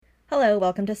Hello,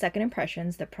 welcome to Second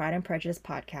Impressions, the Pride and Prejudice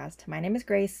podcast. My name is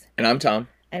Grace, And I'm Tom.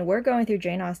 and we're going through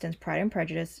Jane Austen's Pride and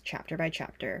Prejudice chapter by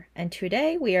chapter. And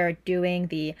today we are doing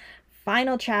the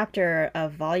final chapter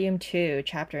of Volume 2,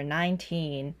 Chapter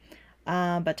 19.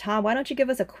 But Tom, why don't you give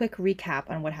us a quick recap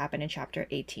on what happened in Chapter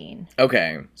 18?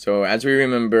 Okay, so as we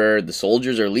remember, the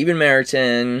soldiers are leaving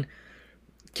Meryton.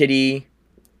 Kitty,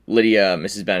 Lydia,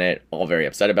 Mrs. Bennet, all very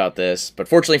upset about this. But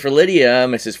fortunately for Lydia,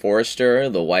 Mrs. Forrester,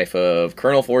 the wife of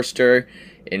Colonel Forrester,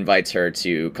 invites her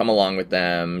to come along with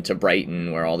them to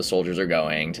Brighton, where all the soldiers are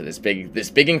going, to this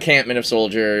big encampment of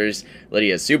soldiers.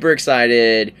 Lydia's super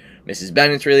excited. Mrs.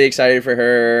 Bennet's really excited for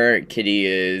her. Kitty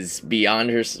is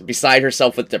beside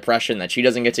herself with depression that she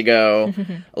doesn't get to go.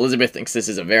 Elizabeth thinks this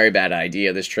is a very bad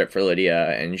idea, this trip for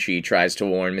Lydia, and she tries to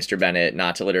warn Mr. Bennet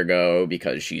not to let her go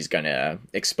because she's gonna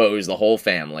expose the whole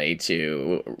family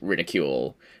to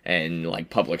ridicule and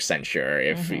public censure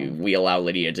if we allow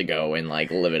Lydia to go and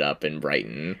live it up in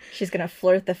Brighton. She's gonna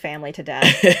flirt the family to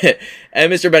death.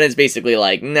 And Mr. Bennet's basically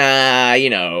like, nah,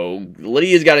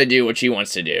 Lydia's got to do what she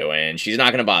wants to do, and she's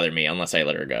not gonna bother me unless I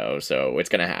let her go, so it's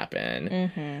gonna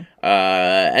happen.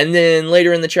 And then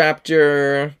later in the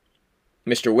chapter,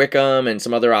 Mr. Wickham and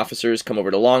some other officers come over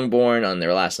to Longbourn on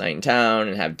their last night in town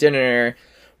and have dinner.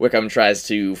 Wickham tries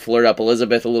to flirt up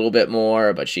Elizabeth a little bit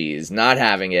more, but she's not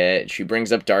having it. She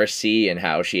brings up Darcy and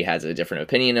how she has a different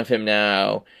opinion of him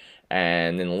now.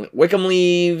 And then Wickham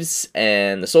leaves,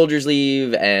 and the soldiers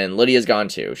leave, and Lydia's gone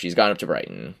too. She's gone up to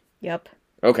Brighton. Yep.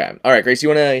 Okay. All right, Grace, you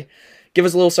want to give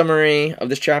us a little summary of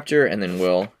this chapter, and then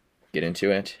we'll get into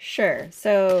it? Sure.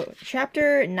 So,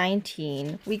 chapter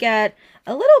 19, we get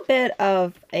a little bit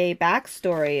of a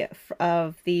backstory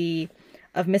of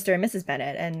Mr. and Mrs.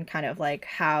 Bennet and kind of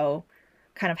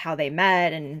how they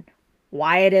met and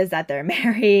why it is that they're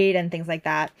married and things like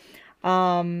that.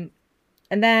 And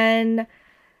then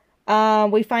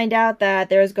we find out that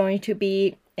there's going to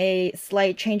be a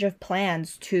slight change of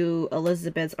plans to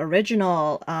Elizabeth's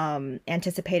original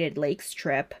anticipated lakes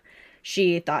trip.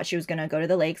 She thought she was going to go to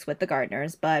the lakes with the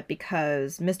Gardners, but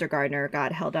because Mr. Gardner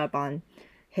got held up on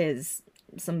his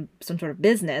some sort of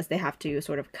business, they have to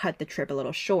sort of cut the trip a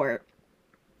little short.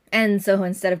 And so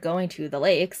instead of going to the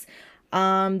lakes,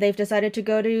 they've decided to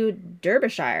go to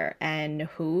Derbyshire. And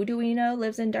who do we know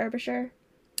lives in Derbyshire?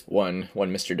 One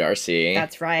Mr. Darcy.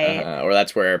 That's right. Or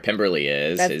that's where Pemberley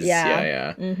is.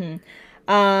 Yeah.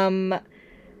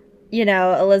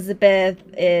 Elizabeth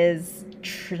is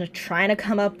trying to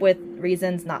come up with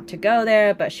reasons not to go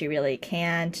there, but she really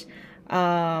can't.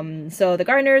 So the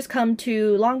Gardners come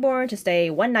to Longbourn to stay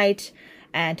one night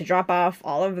and to drop off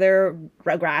all of their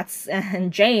Rugrats,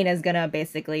 and Jane is gonna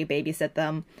basically babysit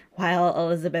them while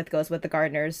Elizabeth goes with the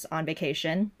Gardners on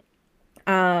vacation.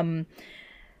 As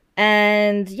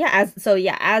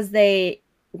they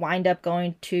wind up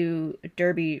going to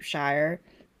Derbyshire,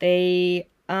 they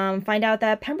find out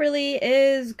that Pemberley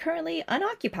is currently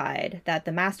unoccupied, that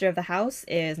the master of the house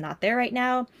is not there right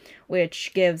now,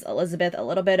 which gives Elizabeth a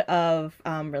little bit of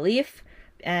relief.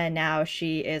 And now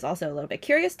she is also a little bit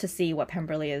curious to see what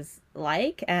Pemberley is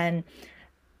like. And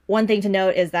one thing to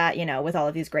note is that, with all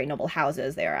of these great noble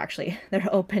houses, they're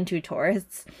open to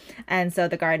tourists. And so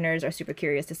the Gardners are super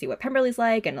curious to see what Pemberley's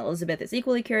like, and Elizabeth is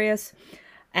equally curious.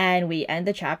 And we end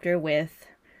the chapter with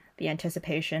the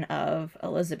anticipation of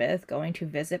Elizabeth going to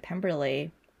visit Pemberley.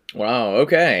 Wow,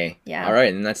 okay. Yeah. All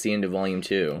right, and that's the end of Volume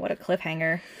 2. What a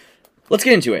cliffhanger. Let's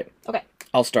get into it. Okay.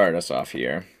 I'll start us off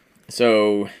here.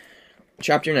 So,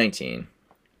 Chapter 19.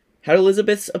 Had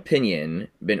Elizabeth's opinion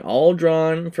been all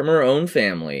drawn from her own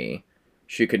family,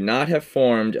 she could not have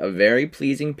formed a very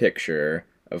pleasing picture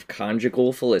of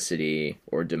conjugal felicity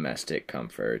or domestic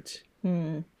comfort.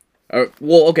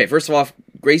 Okay, first of all,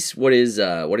 Grace, what is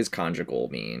conjugal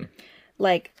mean?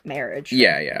 Like marriage.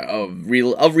 Yeah, of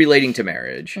relating to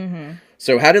marriage.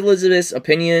 So had Elizabeth's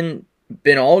opinion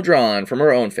been all drawn from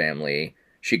her own family,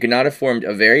 she could not have formed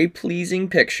a very pleasing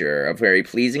picture, a very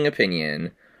pleasing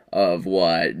opinion of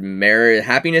what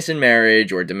happiness in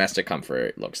marriage or domestic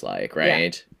comfort looks like,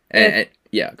 right?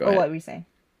 Yeah. Go ahead. What were you saying?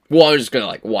 Well, I was just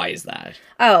gonna why is that?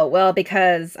 Oh, well,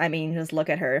 because, just look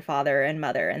at her father and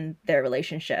mother and their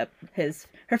relationship.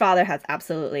 Her father has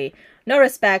absolutely no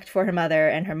respect for her mother,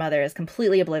 and her mother is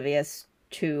completely oblivious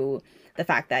to the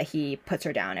fact that he puts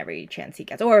her down every chance he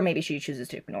gets, or maybe she chooses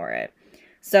to ignore it.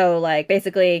 So,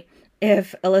 basically,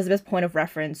 if Elizabeth's point of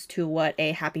reference to what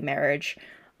a happy marriage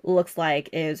looks like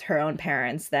is her own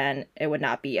parents, then it would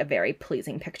not be a very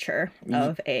pleasing picture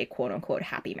of a quote unquote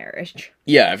happy marriage.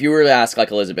 Yeah, if you were to ask, like,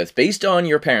 Elizabeth, based on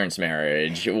your parents'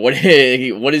 marriage, what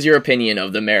is your opinion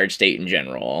of the marriage state in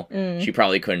general? She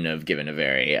probably couldn't have given a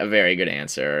very good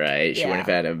answer, right? She would have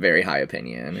had a very high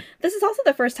opinion. This is also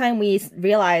the first time we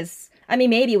realize, I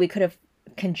mean, maybe we could have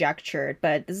conjectured,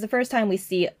 but this is the first time we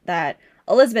see that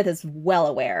Elizabeth is well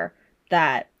aware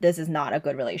that this is not a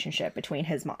good relationship between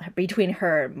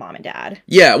her mom and dad.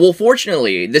 Yeah, well,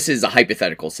 fortunately, this is a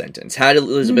hypothetical sentence. Had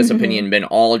Elizabeth's opinion been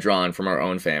all drawn from her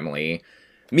own family,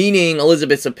 meaning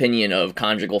Elizabeth's opinion of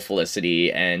conjugal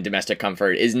felicity and domestic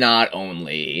comfort is not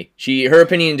only her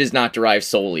opinion does not derive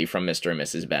solely from Mr. and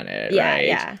Mrs. Bennet, right?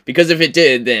 Yeah. Because if it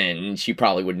did, then she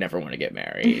probably would never want to get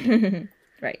married.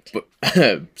 Right.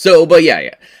 But yeah.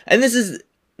 And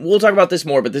we'll talk about this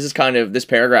more, but this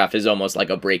paragraph is almost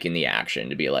like a break in the action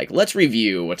to be like, let's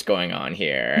review what's going on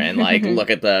here and like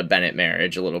look at the Bennet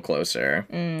marriage a little closer.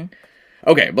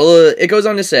 Okay, but it goes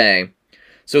on to say,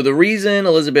 so the reason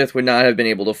Elizabeth would not have been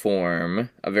able to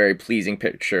form a very pleasing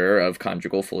picture of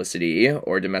conjugal felicity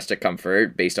or domestic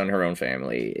comfort based on her own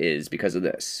family is because of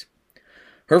this.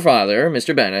 Her father,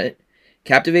 Mr. Bennet,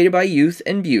 captivated by youth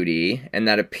and beauty, and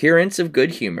that appearance of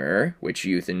good humor, which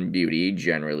youth and beauty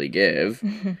generally give,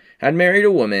 had married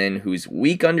a woman whose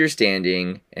weak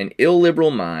understanding and illiberal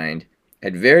mind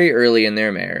had very early in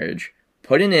their marriage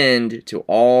put an end to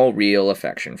all real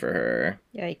affection for her.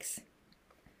 Yikes.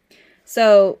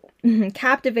 So,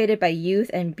 captivated by youth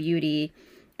and beauty,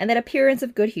 and that appearance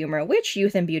of good humor, which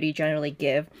youth and beauty generally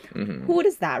give, who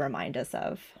does that remind us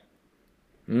of?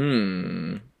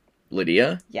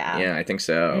 Lydia? Yeah. Yeah, I think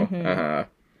so.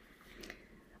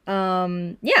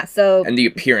 Yeah, so... And the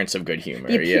appearance of good humor.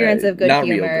 The appearance of good Not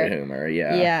humor. Not real good humor,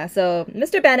 yeah. Yeah, so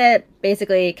Mr. Bennet,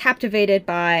 basically captivated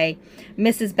by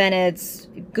Mrs. Bennet's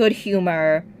good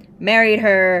humor, married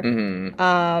her,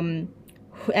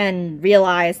 and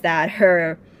realized that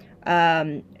her...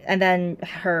 and then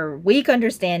her weak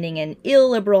understanding and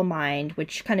illiberal mind,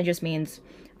 which kind of just means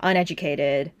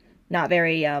uneducated, not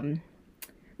very,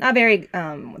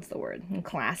 what's the word?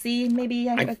 Classy, maybe?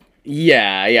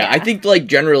 Yeah. I think, like,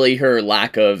 generally her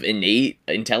lack of innate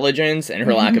intelligence and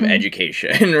her lack of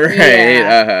education, right?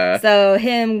 Yeah. So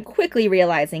him quickly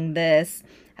realizing this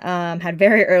had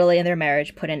very early in their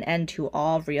marriage put an end to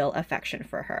all real affection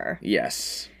for her.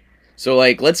 Yes. So,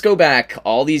 like, let's go back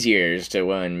all these years to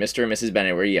when Mr. and Mrs.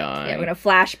 Bennet were young. Yeah, we're going to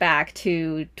flash back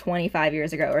to 25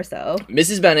 years ago or so.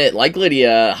 Mrs. Bennet, like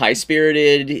Lydia,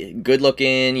 high-spirited,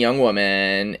 good-looking young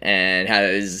woman, and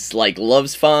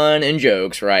loves fun and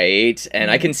jokes, right? And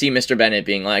I can see Mr. Bennet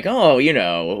being like, oh,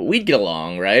 we'd get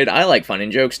along, right? I like fun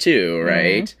and jokes too,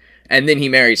 right? And then he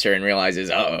marries her and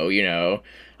realizes,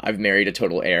 I've married a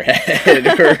total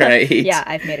airhead, right? Yeah,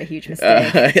 I've made a huge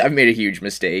mistake. I've made a huge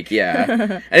mistake, yeah.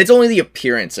 And it's only the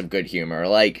appearance of good humor.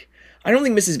 Like, I don't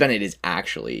think Mrs. Bennet is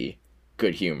actually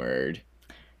good-humored.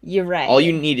 You're right. All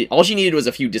she needed was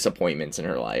a few disappointments in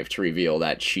her life to reveal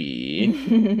that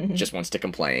she just wants to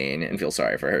complain and feel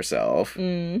sorry for herself.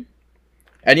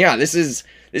 And yeah, this is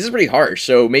pretty harsh.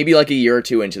 So maybe like a year or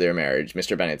two into their marriage,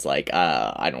 Mr. Bennet's like,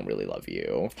 I don't really love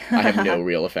you. I have no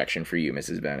real affection for you,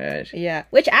 Mrs. Bennet. Yeah,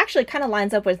 which actually kind of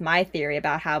lines up with my theory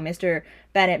about how Mr.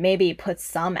 Bennet maybe put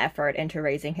some effort into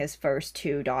raising his first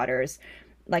two daughters,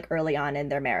 like early on in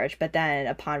their marriage, but then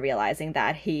upon realizing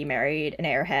that he married an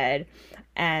airhead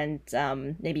and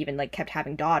maybe even like kept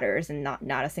having daughters and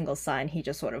not a single son, he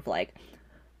just sort of like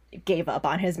gave up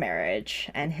on his marriage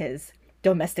and his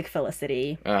domestic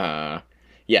felicity.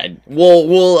 Yeah.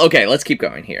 Well, okay, let's keep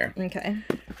going here. Okay.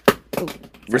 Ooh.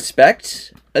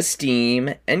 Respect,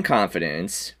 esteem, and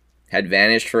confidence had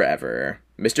vanished forever.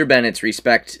 Mr. Bennet's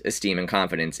respect, esteem, and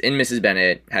confidence in Mrs.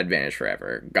 Bennet had vanished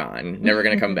forever. Gone. Never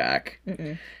gonna come back.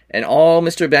 And all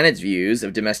Mr. Bennet's views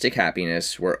of domestic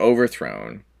happiness were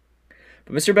overthrown.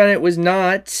 But Mr. Bennet was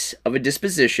not of a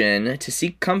disposition to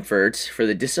seek comfort for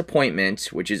the disappointment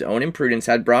which his own imprudence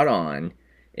had brought on,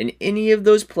 in any of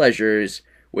those pleasures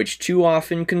which too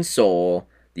often console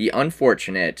the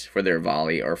unfortunate for their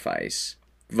folly or vice.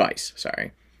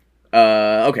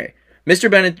 Okay. Mr.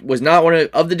 Bennet was not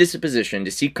of the disposition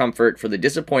to seek comfort for the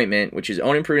disappointment which his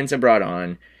own imprudence had brought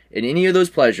on, in any of those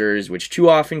pleasures which too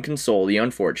often console the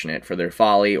unfortunate for their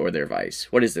folly or their vice.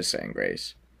 What is this saying,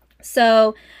 Grace?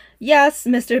 So, yes,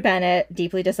 Mr. Bennet,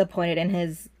 deeply disappointed in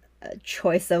his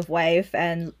choice of wife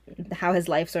and how his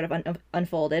life sort of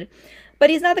unfolded. But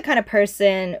he's not the kind of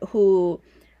person who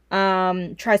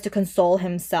tries to console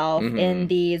himself in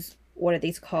these, what are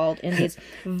these called? In these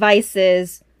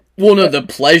vices. Well, no, the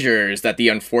pleasures that the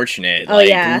unfortunate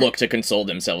look to console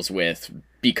themselves with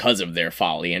because of their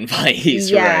folly and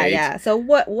vice, Yeah, right? yeah. So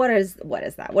what is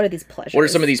that? What are these pleasures? What are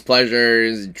some of these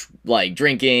pleasures? Like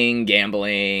drinking,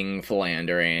 gambling,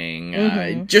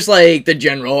 philandering, just like the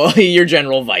general, your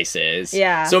general vices.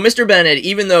 Yeah. So Mr. Bennet,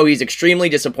 even though he's extremely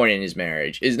disappointed in his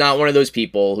marriage, is not one of those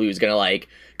people who's gonna like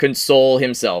console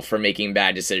himself for making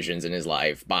bad decisions in his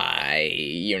life by,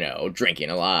 drinking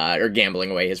a lot or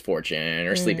gambling away his fortune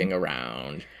or sleeping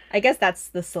around. I guess that's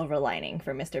the silver lining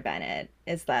for Mr. Bennet,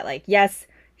 is that, like, yes,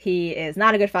 he is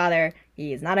not a good father,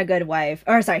 he's not a good wife,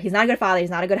 or sorry, he's not a good father, he's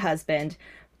not a good husband,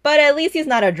 but at least he's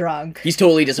not a drunk. He's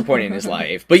totally disappointed in his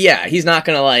life. But yeah, he's not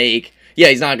gonna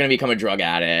he's not gonna become a drug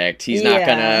addict. He's not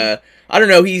gonna, I don't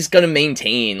know, he's gonna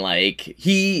maintain, I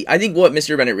think what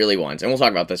Mr. Bennet really wants, and we'll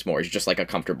talk about this more, is just like a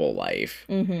comfortable life.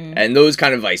 Mm-hmm. And those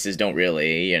kind of vices don't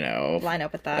really, line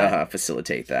up with that.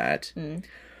 Facilitate that.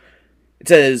 It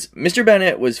says, Mr.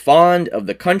 Bennet was fond of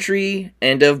the country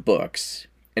and of books,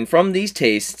 and from these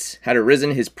tastes had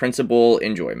arisen his principal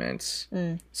enjoyments.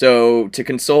 So, to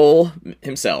console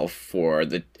himself for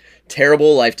the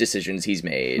terrible life decisions he's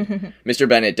made, Mr.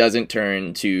 Bennet doesn't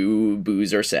turn to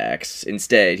booze or sex.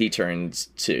 Instead, he turns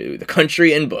to the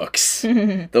country and books.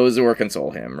 Those will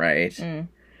console him, right?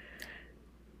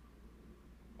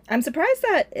 I'm surprised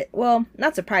that, well,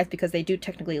 not surprised because they do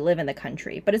technically live in the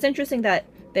country, but it's interesting that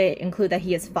they include that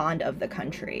he is fond of the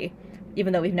country,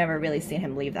 even though we've never really seen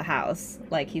him leave the house.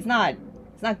 Like, he's not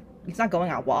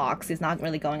going on walks, he's not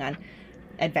really going on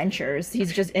adventures,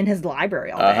 he's just in his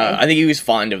library all day. I think he was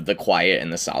fond of the quiet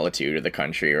and the solitude of the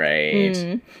country,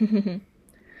 right?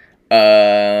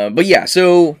 But yeah,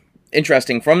 so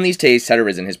interesting. From these tastes had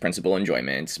arisen his principal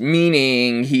enjoyments,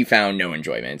 meaning he found no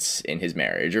enjoyments in his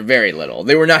marriage, or very little.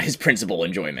 They were not his principal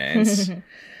enjoyments.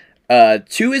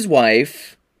 To his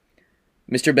wife,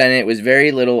 Mr. Bennet was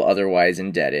very little otherwise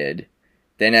indebted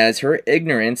than as her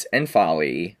ignorance and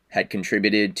folly had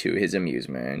contributed to his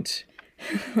amusement.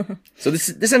 So this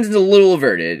sentence is a little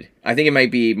averted. I think it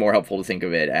might be more helpful to think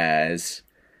of it as...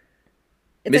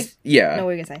 No, what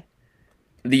were you gonna say?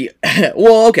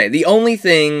 The only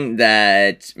thing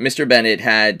that Mr. Bennet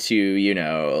had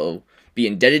to, be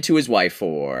indebted to his wife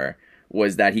for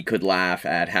was that he could laugh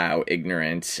at how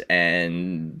ignorant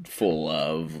and how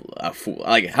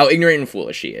ignorant and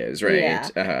foolish she is, right? Yeah.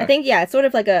 I think, it's sort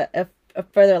of like a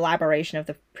further elaboration of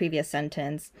the previous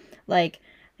sentence. Like,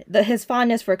 his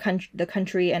fondness for the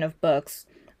country and of books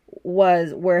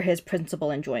were his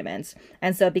principal enjoyments.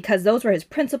 And so because those were his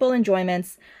principal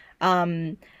enjoyments,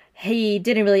 he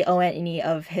didn't really owe any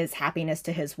of his happiness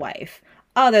to his wife,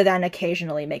 other than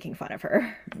occasionally making fun of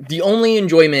her. The only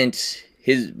enjoyment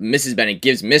Mrs. Bennet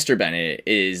gives Mr. Bennet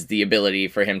is the ability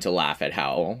for him to laugh at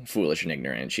how foolish and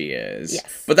ignorant she is.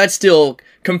 Yes. But that's still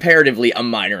comparatively a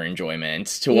minor enjoyment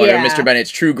to what are Mr. Bennet's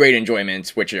true great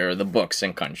enjoyments, which are the books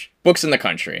in the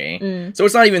country. So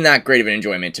it's not even that great of an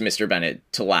enjoyment to Mr. Bennet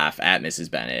to laugh at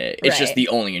Mrs. Bennet. It's just the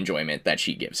only enjoyment that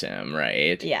she gives him,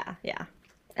 right? Yeah.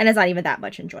 And it's not even that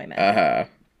much enjoyment.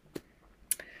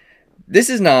 This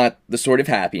is not the sort of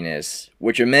happiness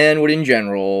which a man would in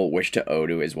general wish to owe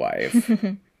to his wife.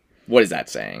 What is that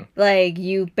saying? Like,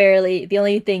 the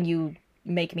only thing you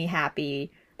make me happy,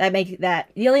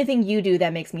 the only thing you do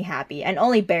that makes me happy, and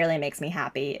only barely makes me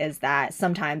happy, is that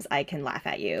sometimes I can laugh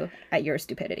at your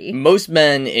stupidity. Most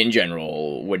men in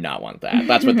general would not want that.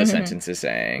 That's what the sentence is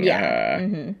saying.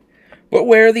 Yeah. But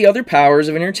where the other powers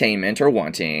of entertainment are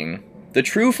wanting, the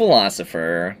true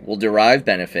philosopher will derive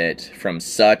benefit from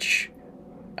such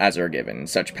as are given,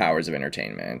 such powers of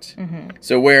entertainment.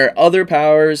 So where other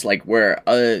powers, like where,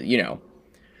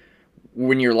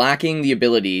 when you're lacking the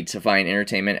ability to find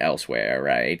entertainment elsewhere,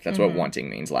 right? That's what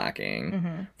wanting means,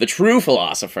 lacking. The true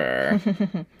philosopher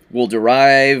will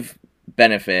derive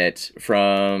benefit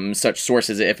from such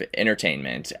sources of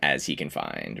entertainment as he can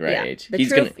find, right?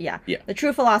 Yeah. The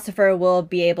true philosopher will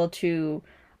be able to,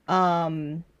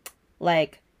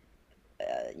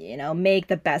 make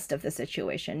the best of the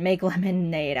situation, make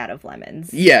lemonade out of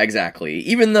lemons. Yeah, exactly.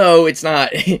 Even though it's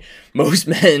not, most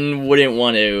men wouldn't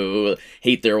want to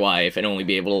hate their wife and only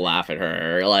be able to laugh at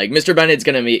her. Like, Mr. Bennet's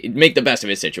gonna make the best of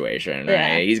his situation, right?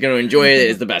 Yeah. He's gonna enjoy it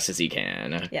as the best as he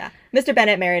can. Yeah. Mr.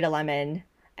 Bennet married a lemon,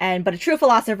 but a true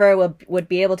philosopher would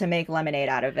be able to make lemonade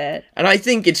out of it. And I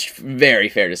think it's very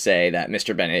fair to say that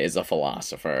Mr. Bennet is a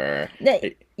philosopher.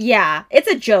 Yeah, it's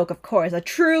a joke, of course. A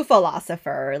true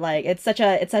philosopher, like, it's such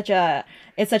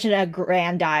an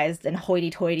aggrandized and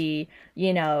hoity-toity,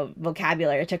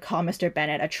 vocabulary to call Mr.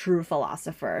 Bennet a true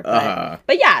philosopher.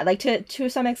 But yeah, like, to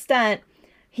some extent,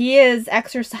 he is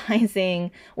exercising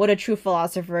what a true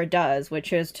philosopher does,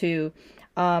 which is to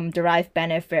derive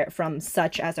benefit from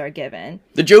such as are given.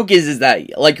 The joke is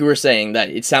that, like you were saying, that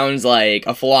it sounds like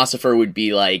a philosopher would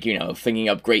be like, you know, thinking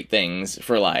up great things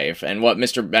for life, and what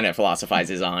Mr. Bennett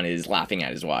philosophizizes on is laughing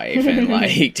at his wife and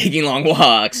like taking long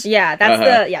walks. Yeah,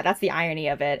 that's the irony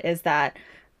of it, is that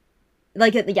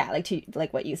like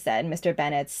what you said, Mr.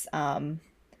 Bennett's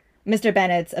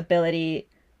ability,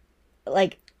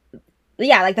 like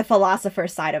the philosopher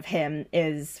side of him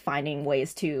is finding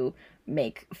ways to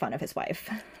make fun of his wife.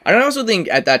 I also think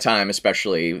at that time,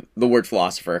 especially, the word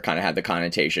philosopher kind of had the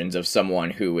connotations of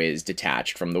someone who is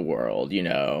detached from the world, you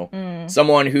know?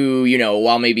 Someone who, you know,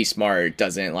 while maybe smart,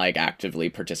 doesn't, like, actively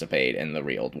participate in the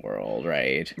real world,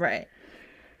 right? Right.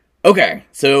 Okay,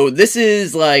 so this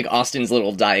is, like, Austen's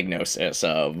little diagnosis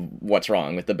of what's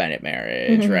wrong with the Bennett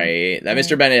marriage, right? That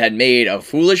Mr. Bennett had made a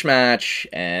foolish match,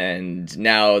 and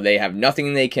now they have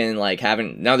nothing they can, like,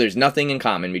 now there's nothing in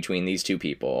common between these two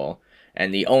people.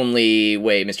 And the only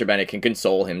way Mr. Bennett can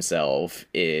console himself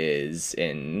is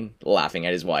in laughing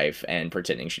at his wife and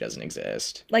pretending she doesn't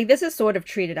exist. Like, this is sort of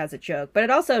treated as a joke, but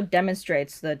it also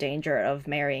demonstrates the danger of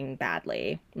marrying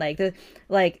badly. You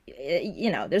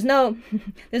know, there's no,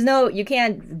 you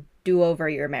can't do over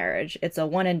your marriage. It's a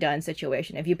one and done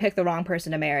situation. If you pick the wrong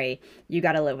person to marry, you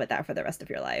got to live with that for the rest of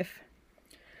your life.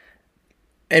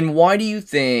 And why do you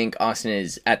think Austen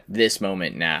is, at this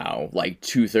moment now, like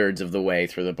 2/3 of the way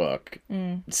through the book,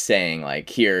 saying, like,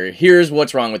 here's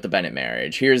what's wrong with the Bennett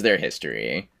marriage, here's their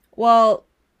history? Well,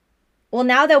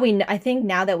 now that I think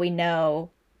now that we know,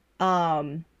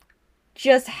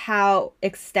 just how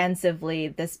extensively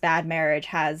this bad marriage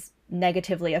has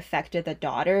negatively affected the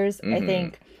daughters, I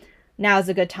think now is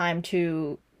a good time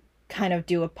to kind of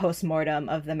do a postmortem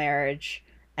of the marriage.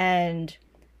 And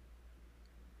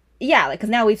yeah, like, because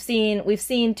now we've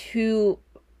seen 2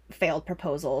 failed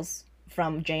proposals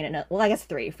from Jane and, well, I guess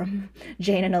 3 from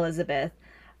Jane and Elizabeth,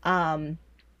 and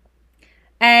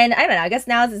I don't know. I guess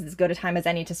now is as good a time as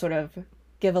any to sort of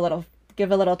give a little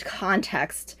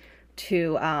context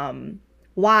to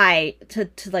why to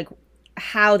like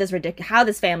how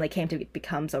this family came to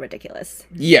become so ridiculous.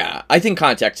 Yeah, I think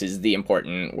context is the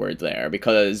important word there,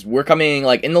 because we're coming,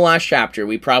 like, in the last chapter,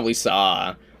 we probably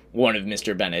saw one of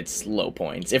Mr. Bennett's low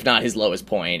points, if not his lowest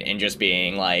point, and just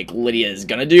being like, Lydia's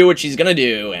gonna do what she's gonna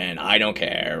do, and I don't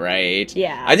care, right?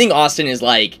 Yeah. I think Austen is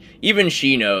like, even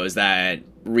she knows that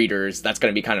readers, that's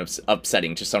gonna be kind of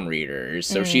upsetting to some readers.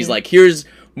 So she's like, here's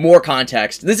more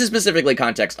context. This is specifically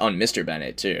context on Mr.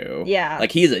 Bennet, too. Yeah.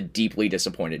 Like, he is a deeply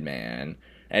disappointed man.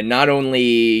 And not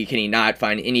only can he not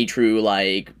find any true,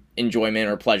 like, enjoyment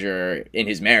or pleasure in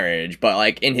his marriage, but,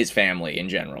 like, in his family in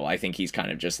general. I think he's kind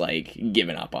of just, like,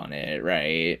 given up on it,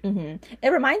 right? It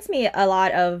reminds me a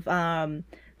lot of the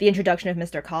introduction of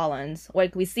Mr. Collins.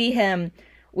 Like, we see him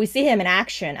in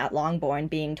action at Longbourn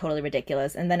being totally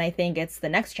ridiculous, and then I think it's the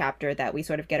next chapter that we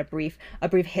sort of get a brief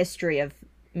history of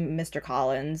Mr.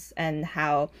 Collins and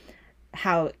how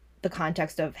the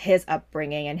context of his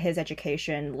upbringing and his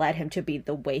education led him to be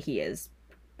the way he is,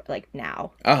 like,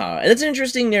 now. And it's an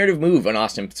interesting narrative move on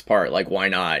Austen's part. Like, why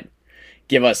not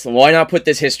put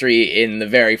this history in the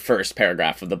very first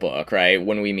paragraph of the book, right,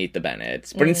 when we meet the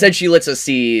Bennets? But instead she lets us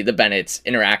see the Bennets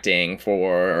interacting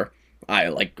for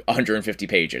like 150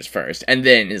 pages first, and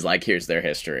then is like, here's their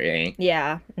history.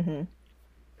 Yeah.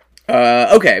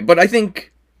 Okay, but I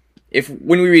think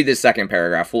when we read this second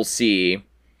paragraph, we'll see,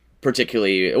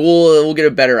 particularly, we'll get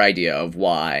a better idea of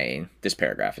why this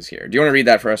paragraph is here. Do you want to read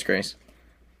that for us, Grace?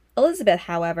 Elizabeth,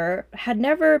 however, had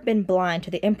never been blind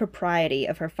to the impropriety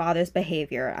of her father's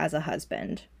behavior as a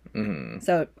husband.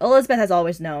 So Elizabeth has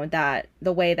always known that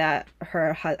the way that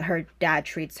her dad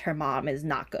treats her mom is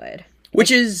not good.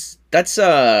 That's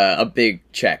a big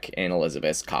check in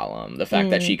Elizabeth's column, the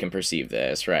fact that she can perceive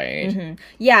this, right?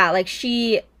 Yeah, like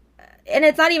and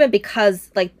it's not even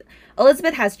because, like,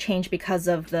 Elizabeth has changed because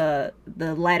of the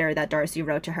letter that Darcy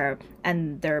wrote to her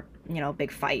and their,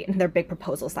 big fight, their big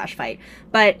proposal / fight.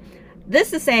 But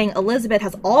this is saying Elizabeth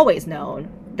has always known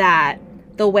that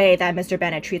the way that Mr.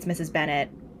 Bennet treats Mrs. Bennet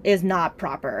is not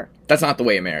proper. That's not the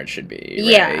way a marriage should be,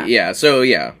 right? Yeah. So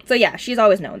yeah, she's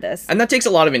always known this. And that takes a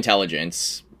lot of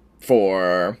intelligence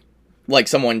for, like,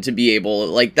 someone to be able,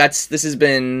 like, this has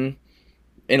been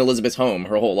in Elizabeth's home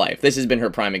her whole life. This has been her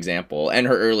prime example and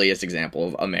her earliest example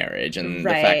of a marriage, and the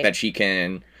fact that she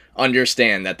can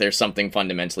understand that there's something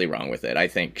fundamentally wrong with it, I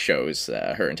think shows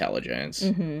her intelligence.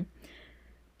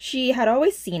 She had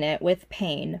always seen it with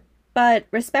pain, but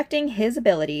respecting his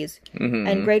abilities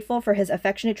and grateful for his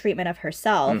affectionate treatment of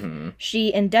herself,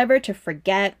 she endeavored to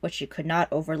forget what she could not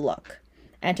overlook,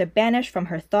 and to banish from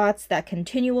her thoughts that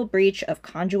continual breach of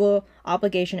conjugal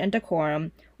obligation and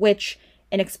decorum, which,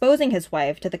 in exposing his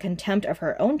wife to the contempt of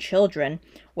her own children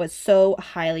was so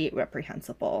highly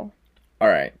reprehensible. All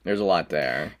right, there's a lot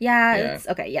there. Yeah, Yeah. It's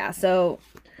okay. Yeah, so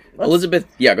Elizabeth,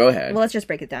 yeah, go ahead. well, let's just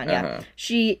break it down. Yeah. Uh-huh.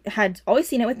 She had always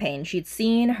seen it with pain. She'd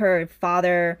seen her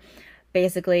father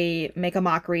basically make a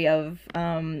mockery of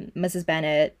Mrs.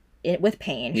 Bennet with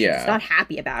pain. She's Yeah. not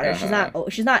happy about it. Uh-huh.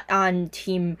 She's not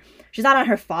on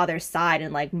her father's side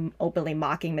and like openly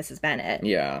mocking Mrs. Bennet.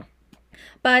 Yeah,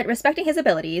 But respecting his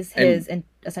abilities,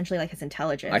 essentially like his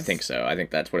intelligence. I think so. I think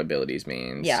that's what abilities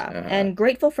means. Yeah. Uh-huh. And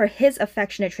grateful for his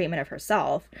affectionate treatment of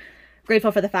herself.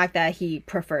 Grateful for the fact that he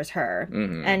prefers her.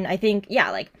 Mhm. And I think,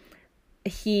 yeah, like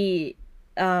he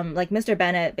like Mr.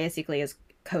 Bennet basically is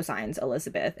cosigns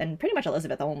Elizabeth, and pretty much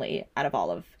Elizabeth only out of all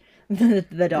of the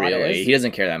daughters. Really, he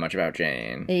doesn't care that much about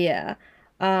Jane. Yeah.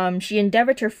 She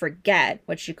endeavored to forget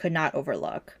what she could not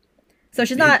overlook. So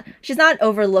she's not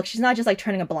overlooked. She's not just like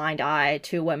turning a blind eye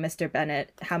to how Mr.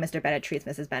 Bennet treats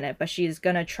Mrs. Bennet, but she's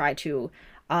gonna try to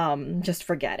just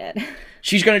forget it.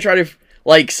 She's gonna try to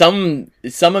like some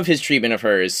of his treatment of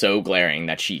her is so glaring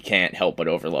that she can't help but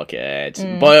overlook it.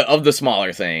 But of the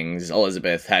smaller things,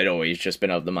 Elizabeth had always just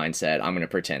been of the mindset, I'm gonna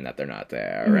pretend that they're not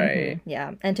there, right?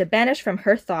 Yeah. And to banish from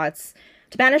her thoughts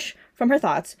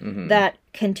that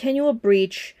continual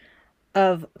breach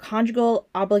of conjugal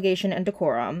obligation and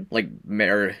decorum. Like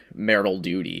marital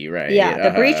duty, right? Yeah,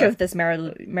 the breach of this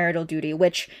marital duty,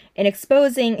 which, in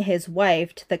exposing his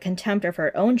wife to the contempt of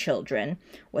her own children,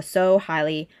 was so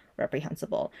highly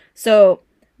reprehensible. So,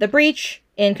 the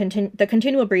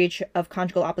continual breach of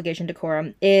conjugal obligation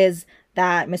decorum is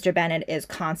that Mr. Bennet is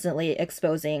constantly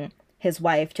exposing his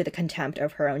wife to the contempt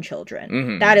of her own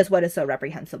children. That is what is so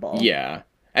reprehensible. Yeah.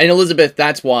 And Elizabeth,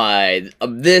 that's why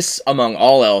this, among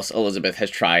all else, Elizabeth has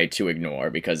tried to ignore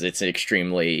because it's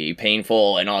extremely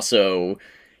painful and also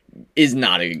is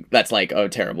that's like a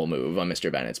terrible move on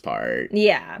Mr. Bennett's part.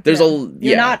 Yeah.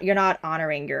 You're not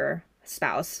honoring your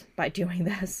spouse by doing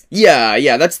this.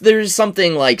 Yeah, there's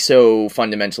something like so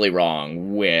fundamentally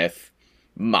wrong with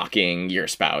mocking your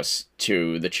spouse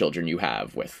to the children you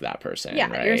have with that person.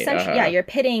 Yeah, right? you're essentially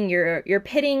you're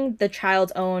pitting the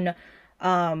child's own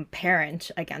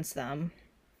parent against them.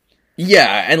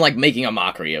 Yeah, and like making a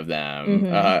mockery of them.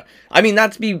 I mean,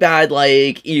 that'd be bad,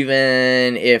 like,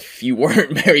 even if you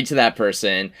weren't married to that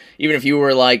person, even if you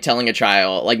were like telling a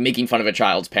child, like making fun of a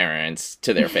child's parents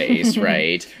to their face,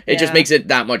 right? It just makes it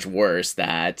that much worse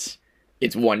that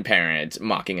it's one parent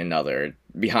mocking another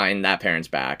behind that parent's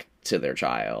back to their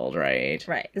child, right?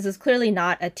 Right. This is clearly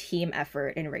not a team effort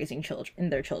in raising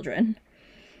their children.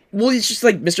 Well, it's just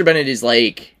like Mr. Bennet is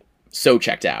like so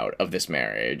checked out of this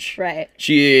marriage. Right.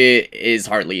 She is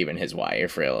hardly even his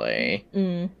wife, really.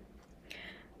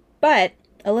 But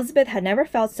Elizabeth had never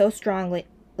felt so strongly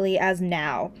as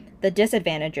now the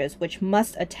disadvantages which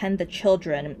must attend the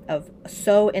children of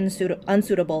so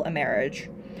unsuitable a marriage,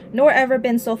 nor ever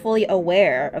been so fully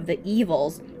aware of the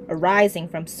evils arising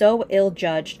from so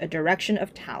ill-judged a direction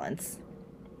of talents.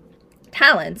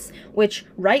 Talents which,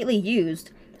 rightly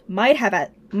used, might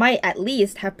at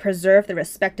least have preserved the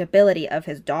respectability of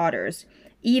his daughters,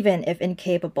 even if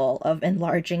incapable of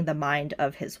enlarging the mind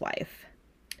of his wife.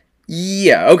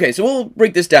 Yeah, okay, so we'll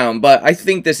break this down, but I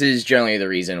think this is generally the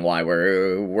reason why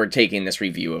we're taking this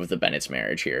review of the Bennet's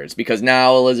marriage here. It's because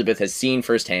now Elizabeth has seen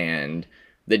firsthand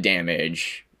the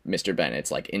damage Mr.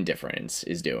 Bennet's, like, indifference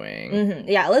is doing.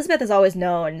 Yeah, Elizabeth has always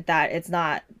known that it's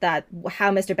not, that how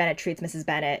Mr. Bennet treats Mrs.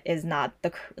 Bennet is not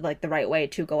the right way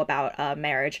to go about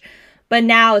marriage. But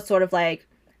now it's sort of like,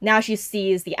 now she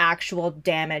sees the actual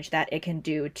damage that it can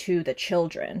do to the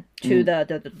children, to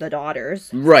the daughters.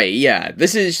 Right, yeah.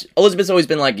 Elizabeth's always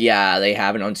been like, yeah, they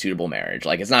have an unsuitable marriage.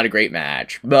 Like, it's not a great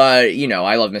match. But, you know,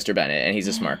 I love Mr. Bennet, and he's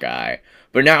a smart guy.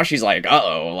 But now she's like,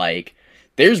 uh-oh, like,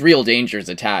 there's real dangers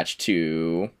attached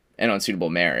to an unsuitable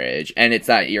marriage, and it's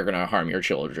that you're gonna harm your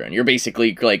children. You're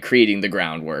basically, like, creating the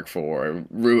groundwork for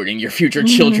ruining your future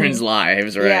children's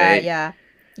lives, right?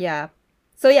 Yeah.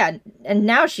 So yeah, and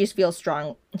now she feels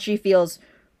strong. She feels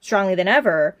strongly than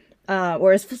ever,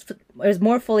 or is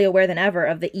more fully aware than ever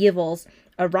of the evils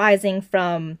arising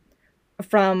from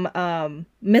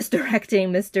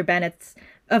misdirecting Mr.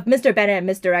 Bennet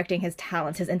misdirecting his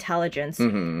talents, his intelligence,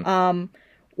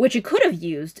 which he could have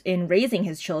used in raising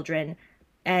his children,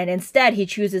 and instead he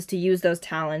chooses to use those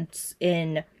talents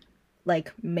in,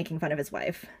 like, making fun of his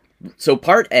wife. So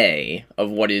part A of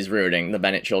what is ruining the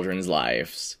Bennet children's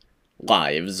lives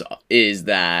is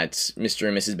that Mr.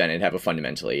 and Mrs. Bennet have a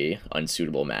fundamentally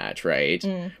unsuitable match, right?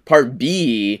 Part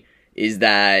B is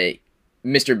that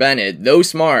Mr. Bennet, though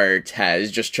smart,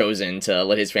 has just chosen to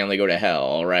let his family go to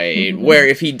hell, right? Where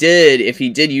if he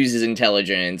did use his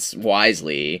intelligence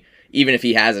wisely, even if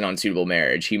he has an unsuitable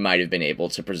marriage, he might have been able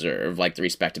to preserve, like, the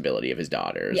respectability of his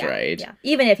daughters, Yeah, right? yeah.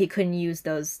 Even if he couldn't use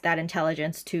that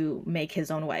intelligence to make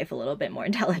his own wife a little bit more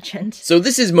intelligent. So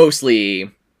this is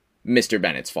mostly Mr.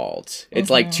 Bennet's fault. It's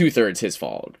like 2/3 his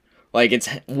fault. Like, it's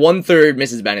 1/3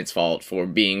 Mrs. Bennet's fault for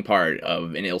being part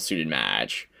of an ill-suited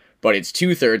match, but it's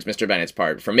 2/3 Mr. Bennet's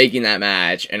part for making that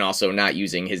match and also not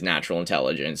using his natural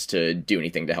intelligence to do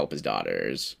anything to help his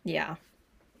daughters. Yeah.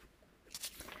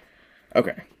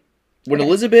 Okay. When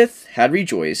Elizabeth had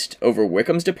rejoiced over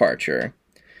Wickham's departure,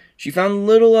 she found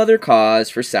little other cause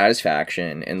for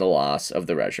satisfaction in the loss of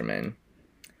the regimen.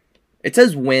 It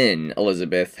says when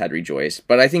Elizabeth had rejoiced,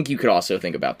 but I think you could also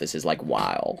think about this as like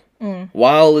while.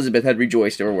 While Elizabeth had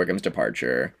rejoiced over Wickham's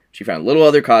departure, she found little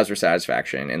other cause for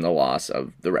satisfaction in the loss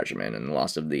of the regiment and the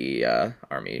loss of the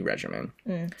army regiment.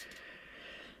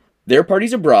 Their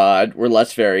parties abroad were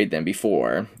less varied than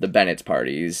before. The Bennet's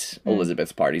parties,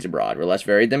 Elizabeth's parties abroad, were less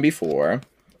varied than before.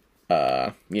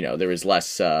 There was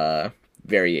less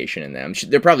variation in them.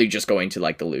 They're probably just going to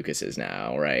like the Lucases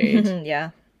now, right?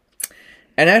 Yeah.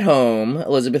 And at home,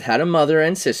 Elizabeth had a mother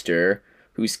and sister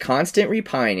whose constant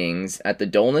repinings at the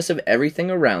dullness of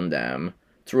everything around them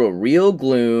threw a real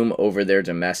gloom over their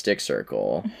domestic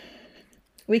circle.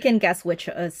 We can guess which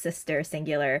sister,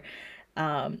 singular,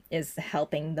 is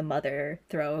helping the mother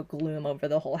throw a gloom over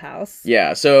the whole house.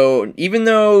 Yeah, so even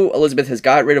though Elizabeth has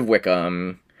got rid of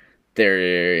Wickham,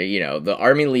 the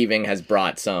army leaving has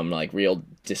brought some, like, real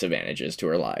disadvantages to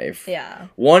her life. Yeah.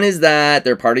 One is that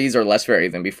their parties are less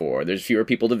varied than before. There's fewer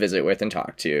people to visit with and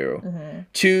talk to.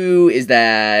 Two is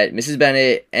that Mrs.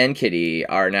 Bennet and Kitty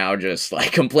are now just,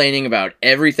 like, complaining about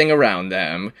everything around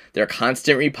them. Their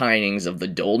constant repinings of the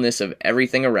dullness of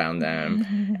everything around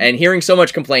them. And hearing so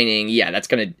much complaining, yeah, that's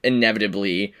going to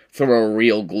inevitably throw a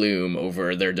real gloom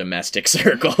over their domestic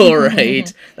circle,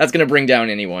 right? That's going to bring down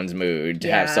anyone's mood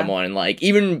to have someone, like,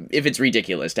 even if it's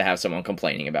ridiculous, to have someone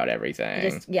complaining about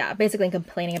everything. Basically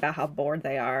complaining about how bored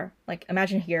they are. Like,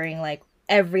 imagine hearing, like,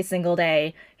 every single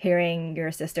day, hearing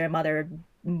your sister and mother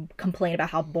complain about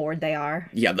how bored they are.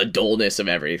 Yeah, the dullness of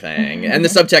everything. And the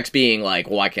subtext being, like,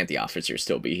 why can't the officer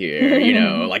still be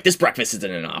here? Like, this breakfast isn't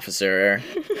an officer.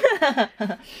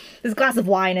 This glass of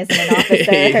wine isn't an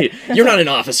officer. You're not an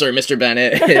officer, Mr.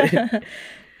 Bennet.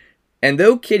 And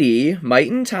though Kitty might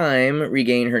in time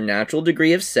regain her natural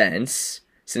degree of sense,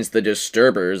 since the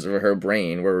disturbers of her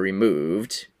brain were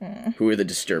removed. Who are the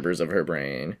disturbers of her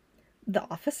brain? The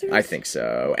officers? I think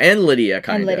so. And Lydia,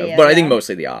 kind of. Lydia, but I think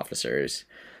mostly the officers.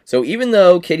 So even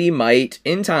though Kitty might,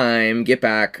 in time, get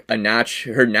back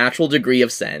her natural degree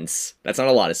of sense, that's not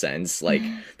a lot of sense, like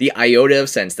the iota of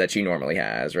sense that she normally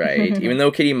has, right? Even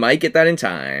though Kitty might get that in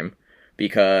time,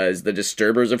 because the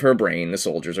disturbers of her brain, the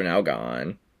soldiers, are now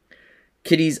gone,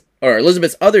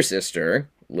 Elizabeth's other sister,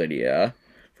 Lydia,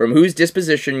 from whose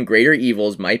disposition greater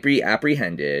evils might be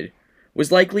apprehended,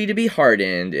 was likely to be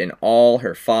hardened in all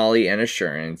her folly and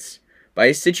assurance by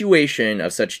a situation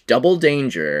of such double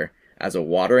danger as a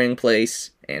watering place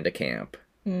and a camp.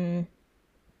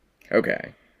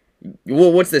 Okay.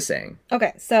 Well, what's this saying?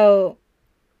 Okay, so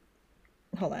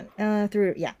hold on.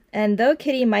 And though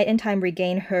Kitty might in time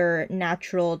regain her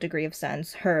natural degree of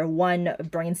sense, her one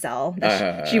brain cell,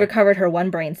 she recovered her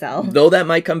one brain cell. Though that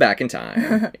might come back in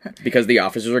time, because the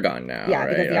officers are gone now. Yeah, right?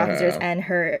 Because the officers and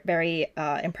her very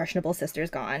impressionable sister's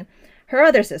gone. Her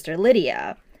other sister,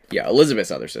 Lydia. Yeah,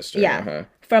 Elizabeth's other sister. Yeah,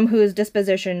 from whose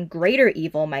disposition greater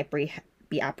evil might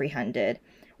be apprehended,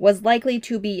 was likely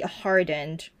to be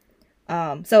hardened.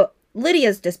 So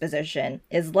Lydia's disposition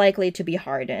is likely to be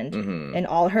hardened in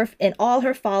all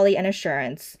her folly and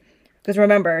assurance. Because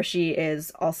remember, she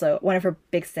is also, one of her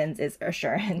big sins is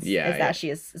assurance. That she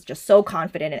is just so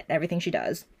confident in everything she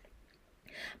does.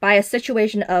 By a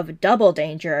situation of double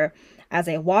danger as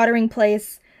a watering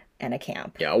place and a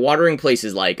camp. Yeah, a watering place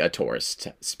is like a tourist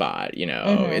spot,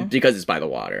 because it's by the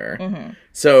water.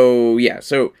 So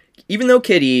even though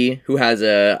Kitty, who has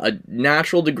a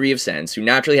natural degree of sense, who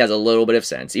naturally has a little bit of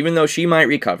sense, even though she might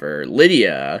recover,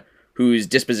 Lydia, whose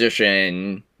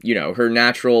disposition, her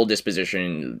natural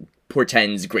disposition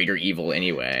portends greater evil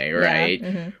anyway,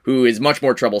 right? Who is much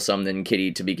more troublesome than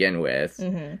Kitty to begin with,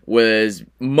 was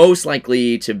most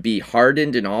likely to be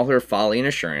hardened in all her folly and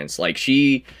assurance. Like,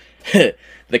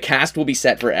 the cast will be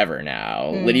set forever now.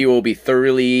 Lydia will be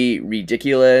thoroughly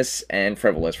ridiculous and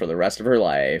frivolous for the rest of her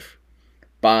life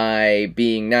by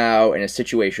being now in a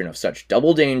situation of such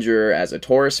double danger as a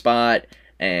tourist spot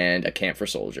and a camp for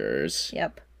soldiers.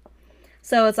 Yep.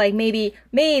 So it's like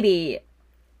maybe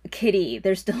Kitty,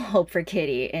 there's still hope for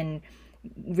Kitty in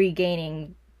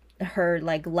regaining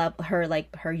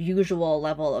her usual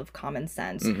level of common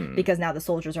sense, because now the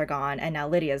soldiers are gone and now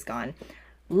Lydia's gone.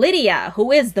 Lydia,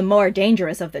 who is the more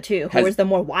dangerous of the two, who is the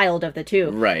more wild of the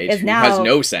two, right, is who now has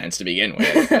no sense to begin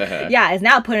with. yeah, is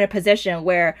now put in a position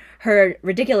where her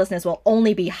ridiculousness will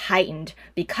only be heightened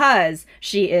because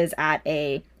she is at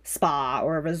a spa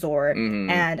or a resort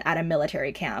and at a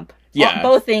military camp. Yeah.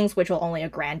 Both things which will only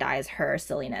aggrandize her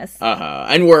silliness.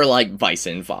 And where, like, vice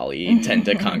and folly tend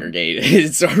to congregate.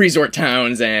 It's resort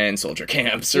towns and soldier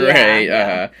camps,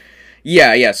 right?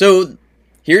 Yeah. So,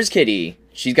 here's Kitty.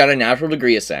 She's got a natural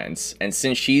degree of sense, and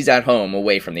since she's at home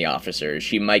away from the officers,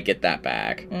 she might get that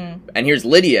back. And here's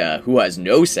Lydia, who has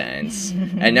no sense,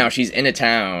 and now she's in a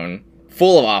town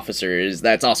full of officers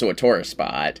that's also a tourist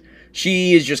spot.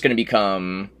 She is just going to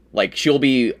become, like, it'll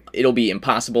be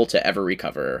impossible to ever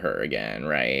recover her again,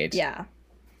 right? Yeah.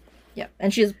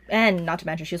 And not to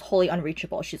mention, she's wholly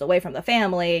unreachable. She's away from the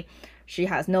family. She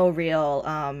has no real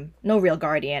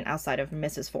guardian outside of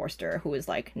Mrs. Forster, who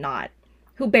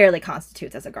barely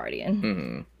constitutes as a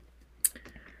guardian.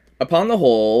 Upon the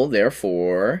whole,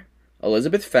 therefore,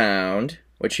 Elizabeth found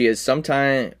what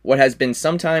has been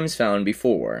sometimes found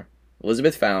before.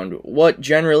 Elizabeth found what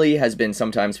generally has been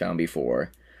sometimes found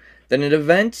before, that an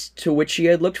event to which she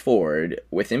had looked forward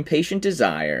with impatient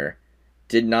desire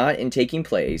did not, in taking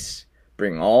place,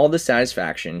 bring all the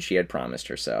satisfaction she had promised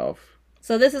herself.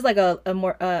 So this is like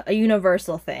a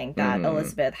universal thing that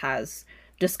Elizabeth has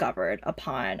discovered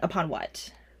upon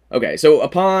what? Okay, so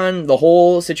upon the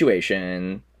whole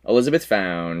situation, Elizabeth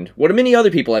found what many other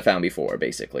people have found before,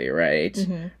 basically, right?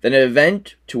 That an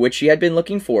event to which she had been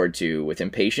looking forward to with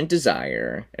impatient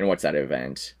desire. And what's that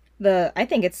event? I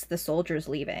think it's the soldiers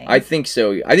leaving. I think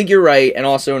so. I think you're right. And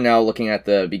also now looking at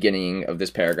the beginning of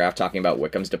this paragraph talking about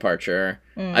Wickham's departure,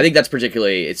 I think that's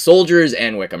it's soldiers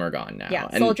and Wickham are gone now. Yeah,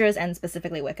 soldiers and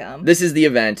specifically Wickham. This is the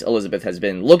event Elizabeth has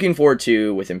been looking forward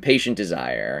to with impatient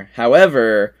desire.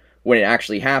 However, when it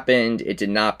actually happened, it did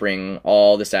not bring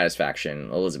all the satisfaction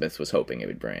Elizabeth was hoping it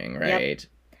would bring, right? Yep.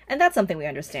 And that's something we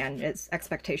understand. It's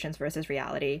expectations versus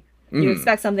reality. You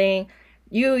expect something...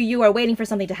 You are waiting for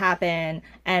something to happen,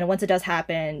 and once it does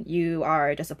happen, you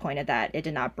are disappointed that it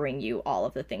did not bring you all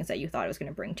of the things that you thought it was going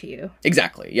to bring to you.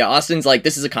 Exactly. Yeah, Austen's like,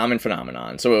 this is a common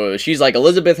phenomenon. So she's like,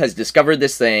 Elizabeth has discovered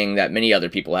this thing that many other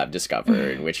people have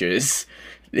discovered, which is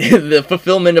the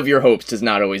fulfillment of your hopes does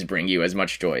not always bring you as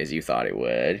much joy as you thought it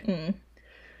would.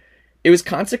 It was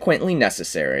consequently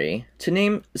necessary to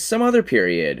name some other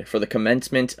period for the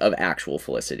commencement of actual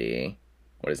felicity.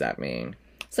 What does that mean?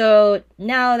 So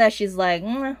now that she's like,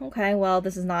 okay, well,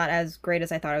 this is not as great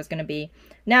as I thought it was going to be.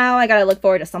 Now I got to look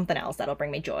forward to something else that'll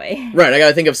bring me joy. Right, I got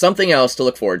to think of something else to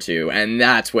look forward to, and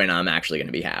that's when I'm actually going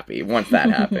to be happy, once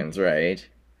that happens, right?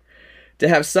 To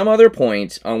have some other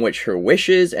point on which her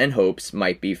wishes and hopes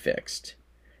might be fixed,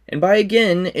 and by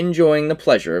again enjoying the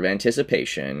pleasure of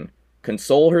anticipation,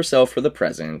 console herself for the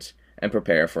present, and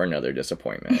prepare for another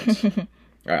disappointment.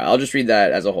 All right, I'll just read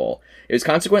that as a whole. It was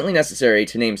consequently necessary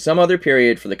to name some other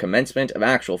period for the commencement of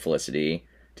actual felicity,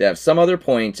 to have some other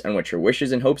point on which her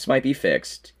wishes and hopes might be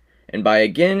fixed, and by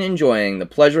again enjoying the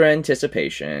pleasure of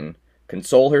anticipation,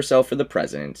 console herself for the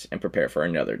present, and prepare for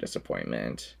another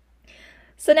disappointment.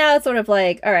 So now it's sort of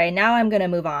like, all right, now I'm going to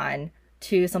move on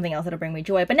to something else that'll bring me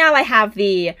joy. But now I have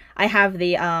the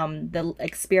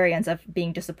experience of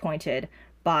being disappointed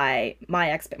by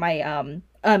my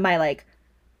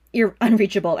your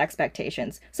unreachable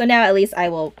expectations. So now at least I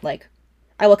will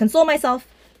console myself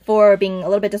for being a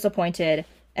little bit disappointed,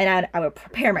 and I will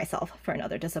prepare myself for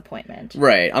another disappointment.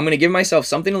 Right. I'm going to give myself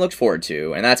something to look forward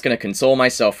to, and that's going to console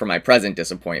myself for my present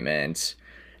disappointment.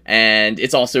 And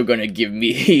it's also going to give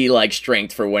me, like,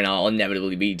 strength for when I'll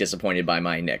inevitably be disappointed by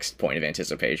my next point of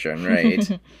anticipation,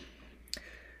 right?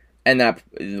 And that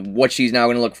what she's now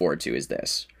going to look forward to is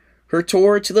this. Her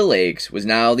tour to the lakes was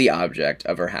now the object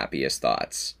of her happiest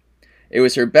thoughts. It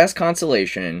was her best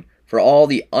consolation for all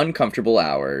the uncomfortable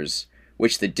hours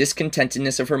which the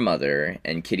discontentedness of her mother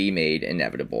and Kitty made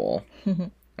inevitable.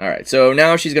 All right, so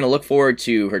now she's going to look forward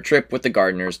to her trip with the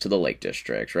Gardiners to the Lake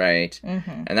District, right?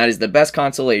 And that is the best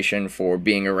consolation for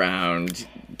being around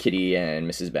Kitty and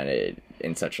Mrs. Bennet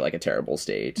in such, like, a terrible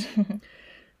state.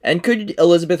 And could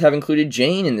Elizabeth have included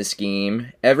Jane in the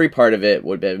scheme, every part of it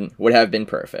would have been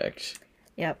perfect.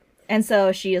 Yep. And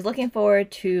so she is looking forward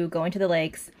to going to the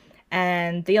lakes,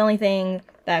 and the only thing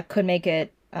that could make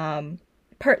it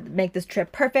make this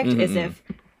trip perfect is if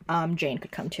Jane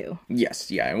could come too.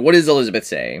 Yes, yeah. And what does Elizabeth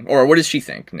say? Or what does she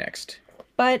think next?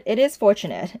 But it is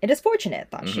fortunate,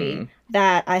 thought she,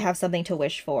 that I have something to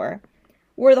wish for.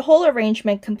 Were the whole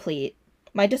arrangement complete,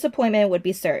 my disappointment would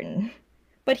be certain.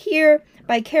 But here,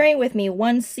 by carrying with me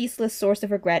one ceaseless source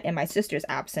of regret in my sister's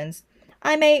absence,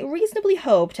 I may reasonably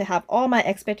hope to have all my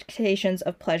expectations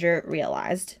of pleasure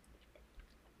realized.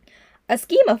 A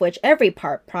scheme of which every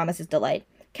part promises delight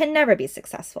can never be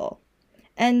successful,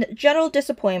 and general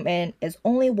disappointment is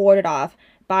only warded off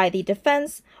by the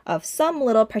defense of some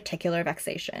little particular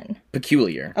vexation.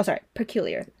 Peculiar. Oh, sorry,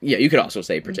 peculiar. Yeah, you could also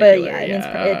say particular. But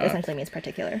yeah, it essentially means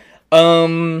particular.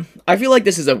 I feel like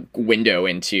this is a window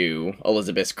into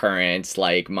Elizabeth's current,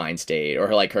 like, mind state, or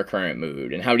her current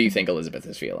mood. And how do you think Elizabeth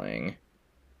is feeling?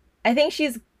 I think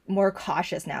she's more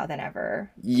cautious now than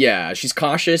ever. Yeah, she's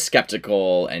cautious,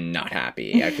 skeptical, and not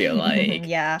happy, I feel like.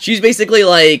 Yeah. She's basically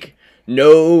like,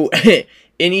 no,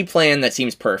 any plan that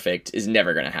seems perfect is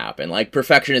never going to happen. Like,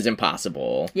 perfection is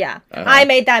impossible. Yeah. I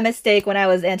made that mistake when I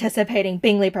was anticipating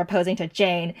Bingley proposing to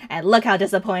Jane, and look how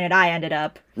disappointed I ended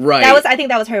up. Right. I think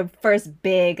that was her first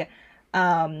big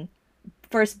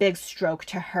stroke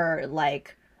to her,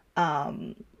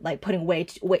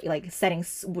 putting setting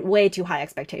way too high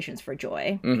expectations for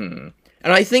Joy. Mm-hmm.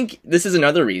 And I think this is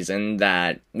another reason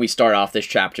that we start off this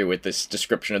chapter with this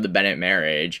description of the Bennet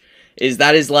marriage,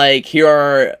 is like, here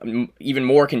are even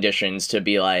more conditions to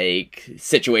be like,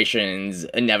 situations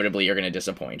inevitably are going to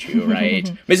disappoint you, right?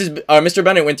 Mr.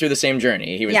 Bennet went through the same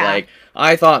journey. He was like,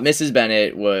 I thought Mrs.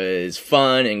 Bennet was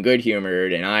fun and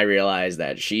good-humored, and I realized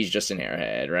that she's just an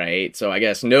airhead, right? So I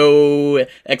guess no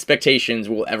expectations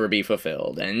will ever be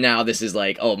fulfilled. And now this is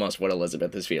like almost what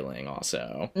Elizabeth is feeling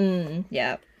also.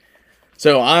 Yeah.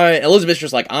 So Elizabeth's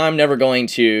just like, I'm never going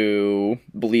to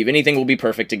believe anything will be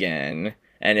perfect again.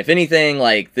 And if anything,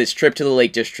 like, this trip to the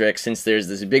Lake District, since there's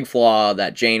this big flaw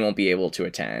that Jane won't be able to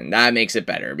attend, that makes it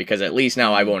better, because at least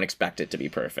now I won't expect it to be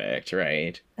perfect,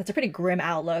 right? That's a pretty grim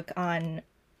outlook on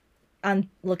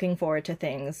looking forward to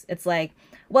things. It's like,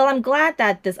 well, I'm glad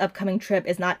that this upcoming trip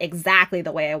is not exactly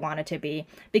the way I want it to be,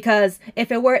 because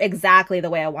if it were exactly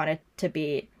the way I want it to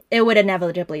be, it would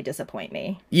inevitably disappoint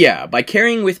me. Yeah, by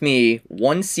carrying with me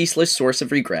one ceaseless source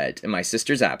of regret in my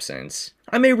sister's absence,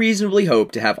 I may reasonably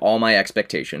hope to have all my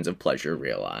expectations of pleasure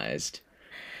realized.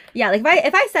 Yeah, like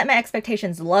if I set my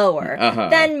expectations lower,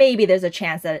 then maybe there's a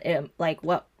chance that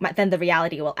then the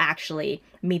reality will actually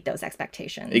meet those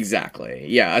expectations. Exactly.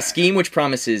 Yeah, a scheme of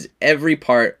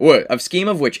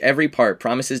which every part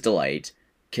promises delight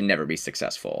can never be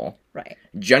successful. Right.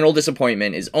 General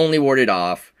disappointment is only warded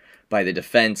off by the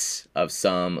defense of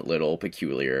some little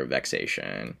peculiar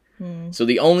vexation. So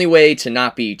the only way to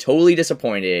not be totally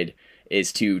disappointed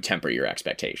is to temper your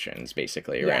expectations,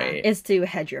 basically, right? Is to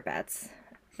hedge your bets.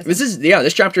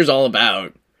 This chapter is all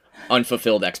about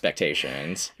unfulfilled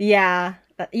expectations. Yeah,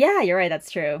 you're right,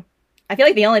 that's true. I feel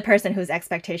like the only person whose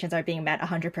expectations are being met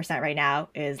 100% right now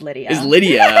is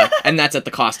Lydia. And that's at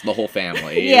the cost of the whole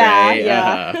family.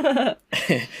 Yeah.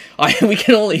 We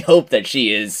can only hope that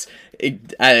she is,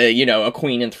 a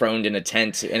queen enthroned in a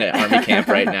tent in an army camp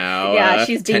right now. Yeah,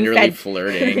 she's being tenderly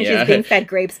flirting. She's being fed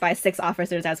grapes by 6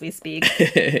 officers as we speak.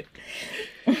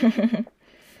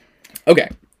 Okay.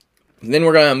 Then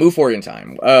we're going to move forward in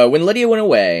time. When Lydia went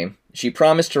away, she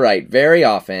promised to write very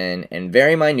often and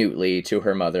very minutely to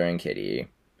her mother and Kitty.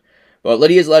 But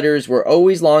Lydia's letters were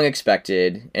always long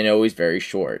expected and always very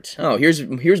short. Oh,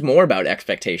 here's more about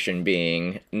expectation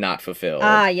being not fulfilled.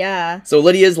 Yeah. So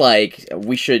Lydia's like,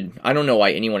 I don't know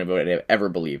why anyone would ever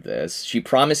believe this. She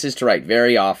promises to write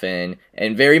very often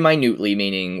and very minutely,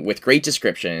 meaning with great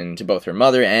description, to both her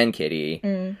mother and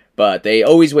Kitty. But they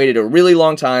always waited a really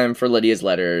long time for Lydia's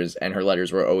letters, and her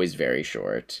letters were always very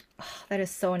short. Oh, that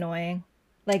is so annoying.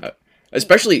 Like,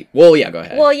 especially, well, yeah, go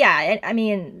ahead. Well, yeah, I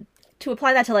mean, to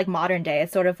apply that to, like, modern day,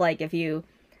 it's sort of like if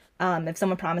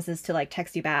someone promises to, like,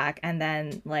 text you back, and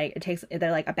then, like,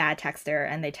 they're, like, a bad texter,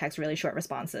 and they text really short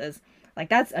responses. Like,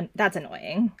 that's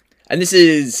annoying. And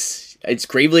it's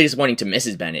gravely disappointing to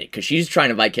Mrs. Bennet, because she's trying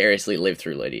to vicariously live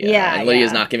through Lydia. Yeah, and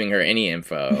Lydia's not giving her any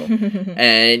info.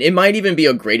 And it might even be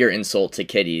a greater insult to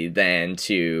Kitty than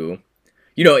to...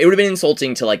 it would have been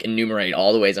insulting to, like, enumerate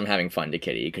all the ways I'm having fun to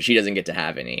Kitty, because she doesn't get to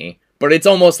have any. But it's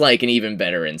almost like an even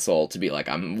better insult to be like,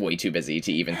 I'm way too busy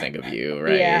to even think of you,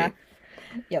 right? Yeah.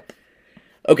 Yep.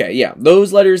 Okay, yeah.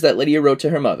 Those letters that Lydia wrote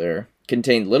to her mother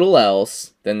contained little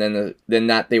else than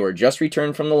that they were just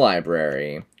returned from the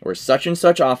library, where such and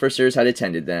such officers had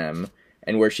attended them,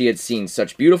 and where she had seen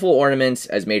such beautiful ornaments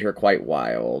as made her quite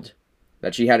wild.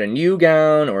 That she had a new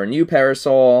gown or a new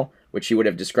parasol, which she would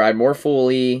have described more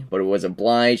fully, but was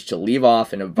obliged to leave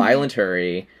off in a violent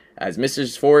hurry, as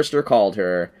Mrs. Forrester called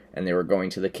her, and they were going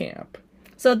to the camp.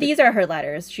 So these are her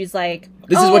letters. She's like,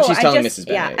 This is what she's telling Mrs.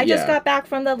 Bennet. I just got back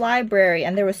from the library,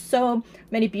 and there were so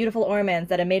many beautiful ornaments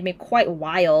that it made me quite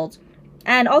wild.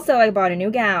 And also, I bought a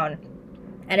new gown.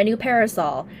 and a new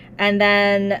parasol. And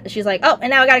then she's like, oh,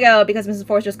 and now I gotta go because Mrs.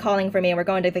 Forrester's calling for me and we're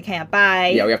going to the camp. Bye.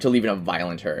 Yeah, we have to leave in a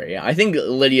violent hurry. I think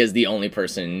Lydia's the only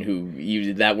person who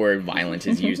used that word violent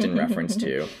is used in reference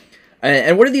to.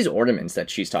 And what are these ornaments that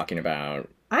she's talking about?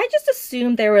 I just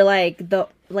assumed they were like the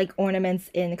ornaments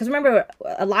in, because remember,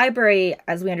 a library,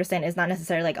 as we understand, is not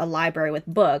necessarily like a library with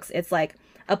books. It's like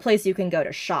a place you can go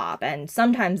to shop, and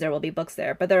sometimes there will be books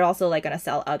there, but they're also like going to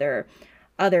sell other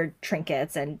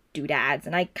trinkets and doodads.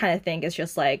 And I kind of think it's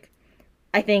just like,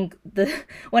 I think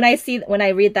when I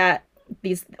read that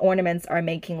these ornaments are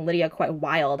making Lydia quite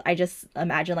wild, I just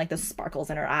imagine like the sparkles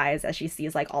in her eyes as she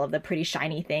sees like all of the pretty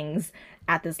shiny things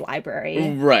at this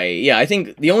library. Right. Yeah, I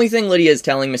think the only thing Lydia is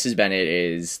telling Mrs. Bennet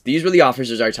is, these were the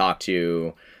officers I talked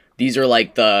to. These are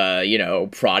like the,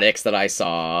 products that I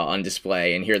saw on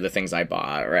display, and here are the things I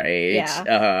bought, right? Yeah.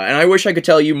 And I wish I could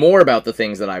tell you more about the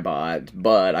things that I bought,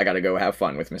 but I gotta go have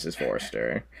fun with Mrs.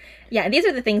 Forrester. Yeah, and these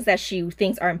are the things that she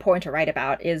thinks are important to write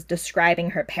about, is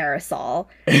describing her parasol.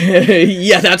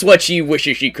 Yeah, that's what she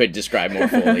wishes she could describe more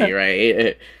fully,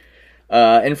 right?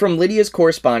 And from Lydia's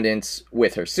correspondence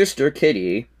with her sister,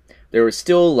 Kitty, there was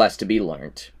still less to be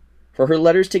learnt. For her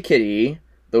letters to Kitty,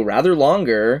 though rather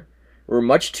longer, were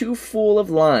much too full of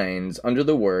lines under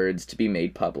the words to be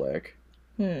made public.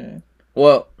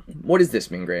 Well, what does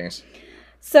this mean, Grace?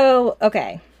 So,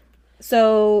 okay.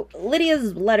 So,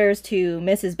 Lydia's letters to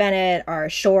Mrs. Bennet are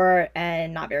short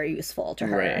and not very useful to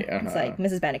her. Right, It's like,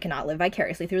 Mrs. Bennet cannot live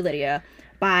vicariously through Lydia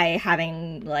by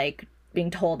having, like,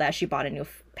 being told that she bought a new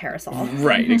parasol.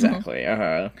 Right, exactly.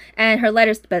 And her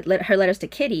letters to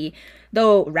Kitty,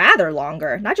 though rather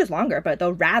longer, not just longer, but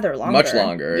though rather longer. Much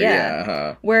longer,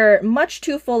 yeah. Were much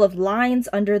too full of lines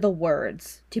under the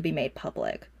words to be made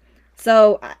public.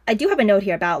 So I do have a note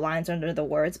here about lines under the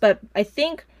words, but I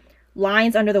think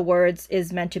lines under the words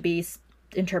is meant to be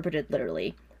interpreted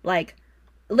literally. Like,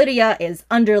 Lydia is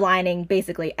underlining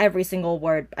basically every single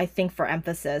word, I think, for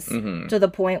emphasis, to the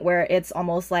point where it's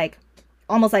almost like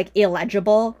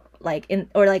illegible,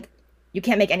 you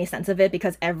can't make any sense of it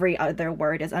because every other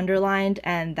word is underlined,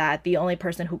 and that the only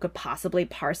person who could possibly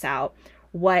parse out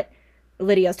what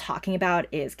Lydia's talking about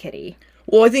is Kitty.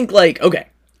 Well, I think,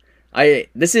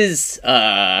 this is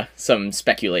some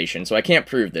speculation, so I can't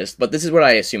prove this, but this is what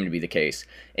I assume to be the case.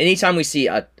 Anytime we see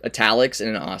italics in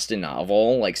an Austen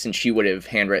novel, since she would have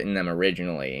handwritten them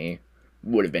originally,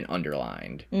 would have been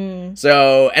underlined.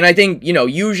 So, and I think,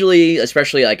 usually,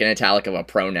 especially an italic of a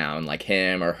pronoun, like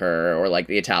him or her, or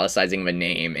the italicizing of a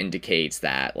name indicates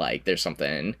that, there's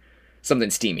something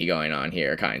steamy going on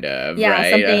here, kind of, yeah,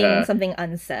 right? Something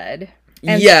unsaid.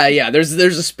 And yeah, there's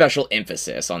a special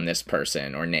emphasis on this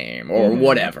person or name or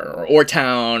whatever, or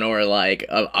town or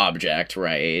an object,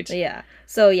 right? Yeah.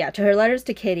 So yeah, to her letters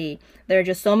to Kitty, there are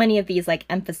just so many of these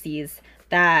emphases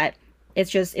that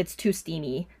it's too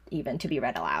steamy even to be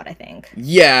read aloud, I think.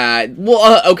 Yeah.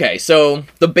 Well, okay. So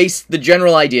the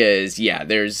general idea is,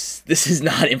 this is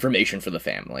not information for the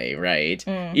family, right?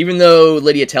 Even though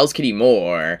Lydia tells Kitty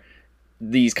more,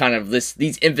 these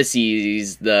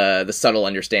emphases, the subtle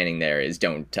understanding there is,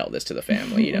 don't tell this to the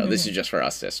family, this is just for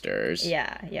us sisters.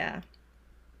 Yeah.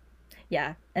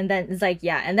 And then it's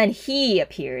and then he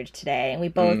appeared today, and we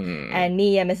both, and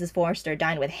me and Mrs. Forrester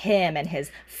dined with him and his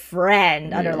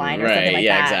friend, underlined, or something like that.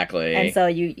 Yeah, exactly. And so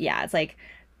it's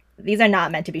these are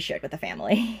not meant to be shared with the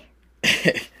family.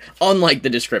 Unlike the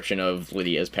description of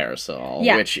Lydia's parasol,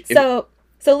 yeah. which...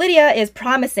 So Lydia is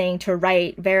promising to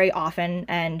write very often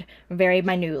and very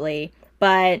minutely,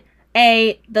 but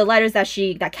A, the letters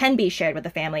that can be shared with the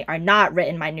family are not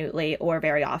written minutely or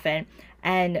very often,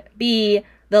 and B,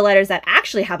 the letters that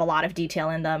actually have a lot of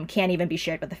detail in them can't even be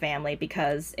shared with the family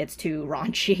because it's too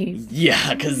raunchy.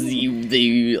 Yeah, because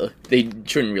they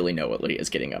shouldn't really know what Lydia's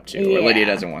getting up to, or Lydia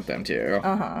doesn't want them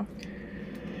to.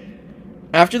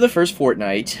 After the first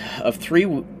fortnight,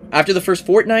 2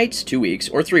 weeks,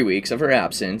 or 3 weeks of her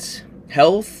absence,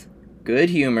 health, good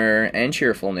humor, and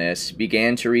cheerfulness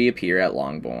began to reappear at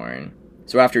Longbourn.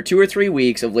 So after 2 or 3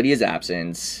 weeks of Lydia's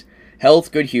absence,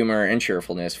 health, good humor, and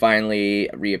cheerfulness finally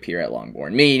reappear at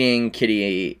Longbourn, meaning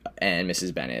Kitty and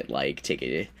Mrs. Bennet,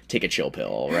 take a chill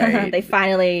pill, right? They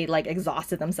finally,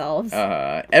 exhausted themselves.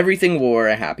 Everything wore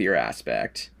a happier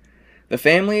aspect. The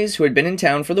families who had been in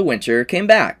town for the winter came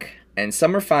back, and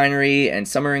summer finery and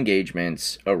summer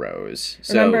engagements arose.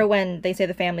 Remember when they say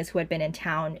the families who had been in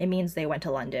town, it means they went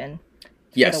to London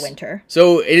for the winter.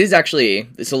 So it is actually,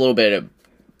 it's a little bit of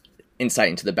insight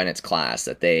into the Bennet's class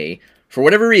that they, for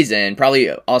whatever reason,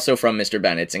 probably also from Mr.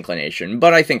 Bennet's inclination,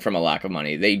 but I think from a lack of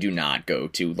money, they do not go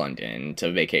to London to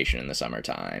vacation in the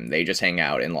summertime. They just hang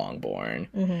out in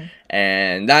Longbourn.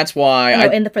 And that's why...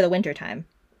 for the winter time.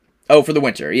 Oh, for the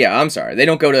winter. Yeah, I'm sorry. They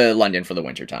don't go to London for the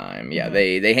winter time. Yeah,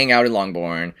 Mhm. they hang out in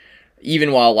Longbourn,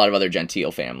 even while a lot of other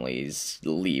genteel families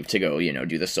leave to go,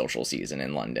 do the social season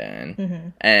in London.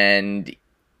 Mhm. And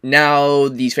now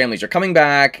these families are coming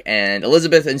back, and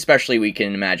Elizabeth, especially, we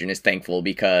can imagine, is thankful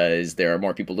because there are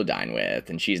more people to dine with,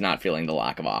 and she's not feeling the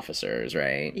lack of officers,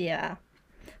 right? Yeah.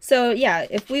 So yeah,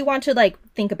 if we want to like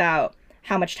think about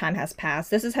how much time has passed,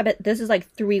 this is like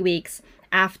 3 weeks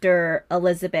after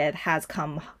Elizabeth has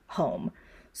come home.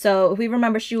 So if we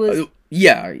remember, she was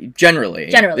Yeah, generally.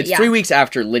 generally, It's yeah. 3 weeks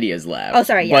after Lydia's left. Oh,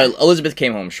 sorry, yeah. But Elizabeth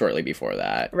came home shortly before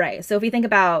that. Right. So if we think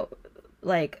about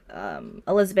like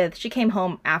Elizabeth, she came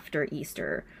home after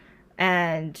Easter,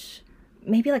 and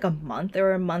maybe like a month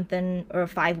and or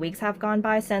 5 weeks have gone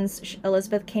by since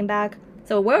Elizabeth came back.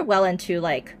 So we're well into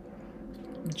like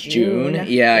June.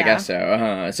 Yeah, I guess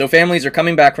so. So families are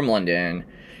coming back from London,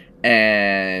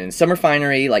 and summer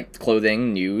finery, like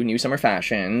clothing, new summer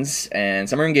fashions, and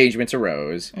summer engagements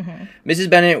arose. Mrs.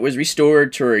 Bennet was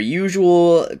restored to her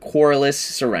usual querulous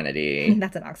serenity.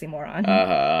 That's an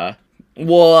oxymoron.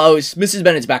 Well, Mrs.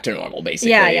 Bennet's back to normal,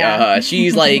 basically. Yeah.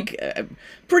 She's like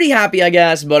pretty happy, I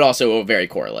guess, but also very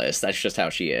querulous. That's just how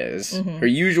she is. Her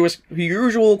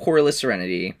usual querulous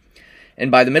serenity.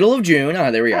 And by the middle of June,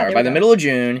 there we are. There By we the go. middle of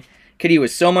June, Kitty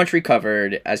was so much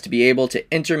recovered as to be able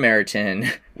to enter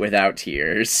Meryton without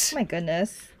tears. Oh my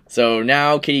goodness. So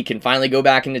now Kitty can finally go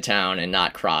back into town and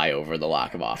not cry over the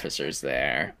lack of officers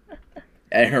there.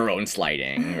 And her own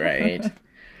slighting, right?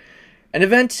 An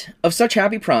event of such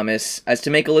happy promise as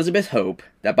to make Elizabeth hope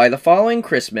that by the following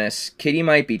Christmas, Kitty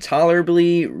might be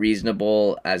tolerably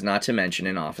reasonable, as not to mention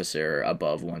an officer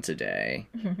above once a day.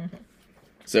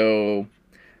 So,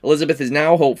 Elizabeth is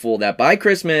now hopeful that by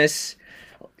Christmas,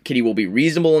 Kitty will be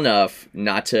reasonable enough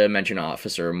not to mention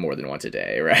officer more than once a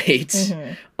day, right?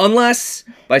 Unless,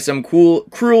 by some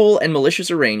cruel and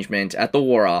malicious arrangement at the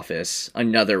War Office,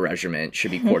 another regiment should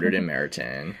be quartered in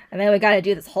Meryton. And then we got to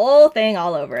do this whole thing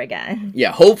all over again.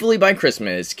 Yeah, hopefully by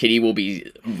Christmas, Kitty will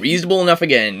be reasonable enough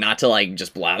again not to, like,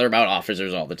 just blather about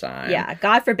officers all the time. Yeah,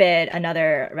 God forbid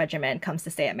another regiment comes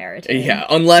to stay at Meryton. Yeah,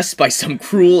 unless by some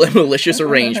cruel and malicious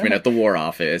arrangement at the War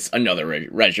Office, another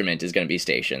regiment is going to be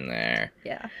stationed there.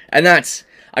 Yeah. And that's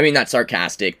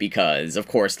sarcastic because, of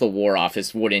course, the War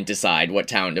Office wouldn't decide what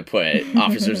town to put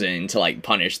officers in to, like,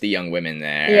 punish the young women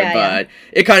there. Yeah, but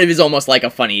it kind of is almost like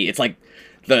it's like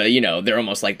they're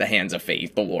almost like the hands of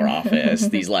fate, the War Office.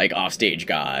 These, like, offstage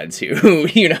gods who,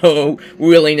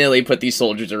 willy-nilly put these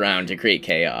soldiers around to create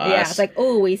chaos. Yeah, it's like,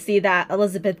 oh, we see that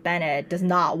Elizabeth Bennet does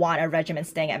not want a regiment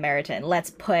staying at Meryton.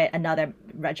 Let's put another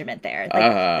regiment there.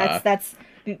 Like,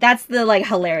 that's the, like,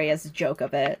 hilarious joke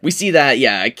of it. We see that,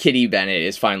 yeah, Kitty Bennet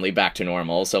is finally back to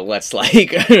normal, so let's,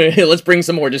 like, let's bring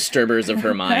some more disturbers of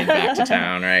her mind back to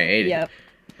town, right? Yep.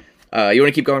 You want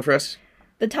to keep going for us?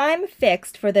 The time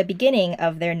fixed for the beginning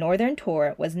of their northern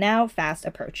tour was now fast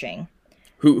approaching.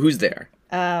 Who's there?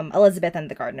 Elizabeth and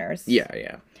the Gardners.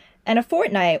 Yeah. And a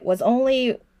fortnight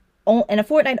only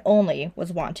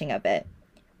was wanting of it.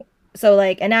 So,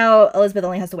 like, and now Elizabeth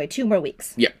only has to wait 2 more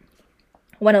weeks. Yeah.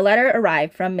 When a letter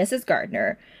arrived from Mrs.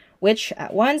 Gardner, which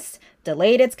at once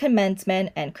delayed its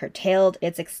commencement and curtailed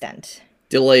its extent.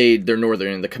 Delayed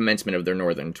the commencement of their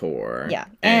northern tour. Yeah,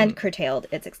 and curtailed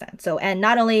its extent. So, and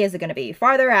not only is it going to be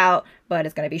farther out, but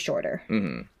it's going to be shorter.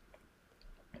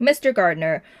 Mr.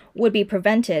 Gardner would be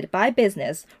prevented by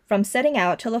business from setting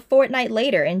out till a fortnight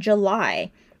later in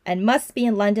July, and must be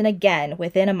in London again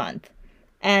within a month.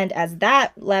 And as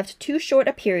that left too short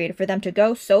a period for them to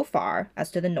go so far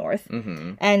as to the north,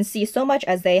 and see so much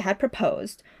as they had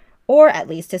proposed, or at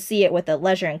least to see it with the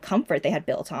leisure and comfort they had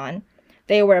built on,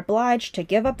 they were obliged to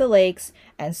give up the lakes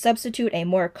and substitute a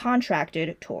more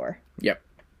contracted tour. Yep.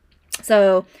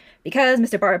 So, because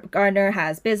Mr. Gardner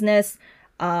has business,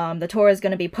 the tour is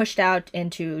going to be pushed out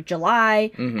into July,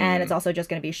 and it's also just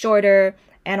going to be shorter,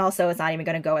 and also it's not even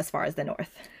going to go as far as the north.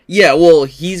 Yeah, well,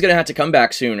 he's going to have to come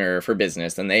back sooner for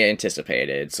business than they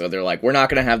anticipated. So they're like, we're not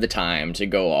going to have the time to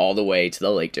go all the way to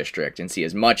the Lake District and see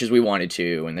as much as we wanted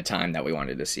to in the time that we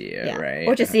wanted to see it, right?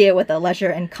 Or to see it with the leisure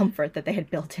and comfort that they had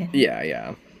built in.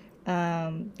 Yeah.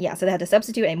 So they had to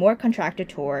substitute a more contracted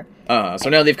tour. So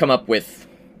now they've come up with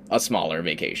a smaller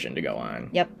vacation to go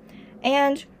on. Yep.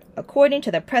 And according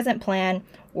to the present plan,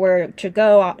 were to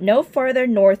go no further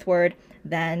northward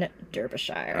than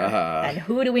Derbyshire. And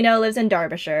who do we know lives in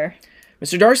Derbyshire?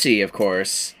 Mr. Darcy, of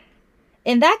course.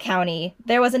 In that county,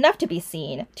 there was enough to be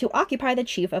seen to occupy the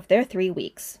chief of their 3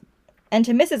 weeks. And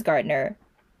to Mrs. Gardner,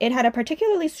 it had a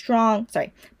peculiarly strong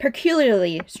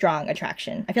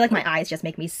attraction. I feel like my eyes just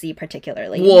make me see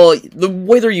particularly. Well, the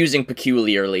way they're using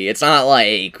peculiarly, it's not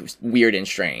like weird and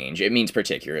strange. It means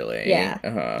particularly. Yeah.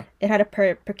 Uh-huh. It had a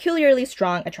peculiarly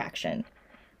strong attraction.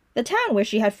 The town where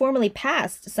she had formerly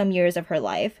passed some years of her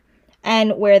life,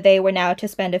 and where they were now to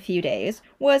spend a few days,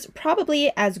 was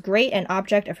probably as great an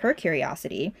object of her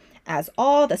curiosity as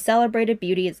all the celebrated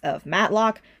beauties of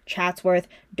Matlock, Chatsworth,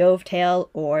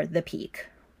 Dovetail, or the Peak.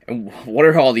 What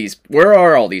are all these? Where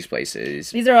are all these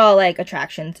places? These are all, like,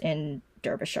 attractions in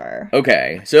Derbyshire.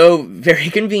 Okay, so very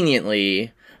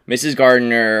conveniently, Mrs.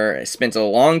 Gardner spent a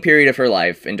long period of her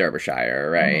life in Derbyshire,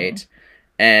 right? Mm-hmm.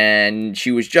 And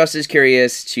she was just as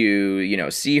curious to,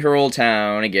 see her old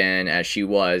town again as she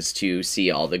was to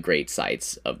see all the great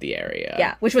sights of the area.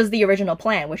 Yeah, which was the original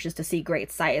plan, which is to see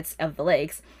great sights of the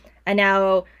lakes. And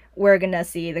now we're going to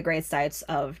see the great sights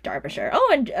of Derbyshire. Oh,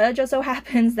 and just so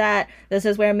happens that this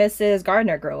is where Mrs.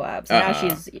 Gardner grew up. So now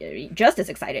she's just as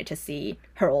excited to see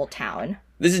her old town.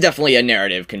 This is definitely a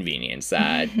narrative convenience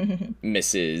that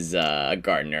Mrs.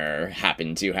 Gardner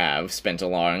happened to have spent a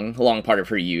long part of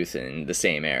her youth in the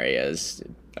same area as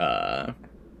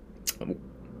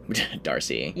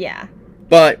Darcy. Yeah.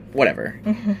 But whatever.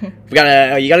 You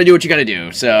gotta do what you gotta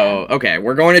do. So okay,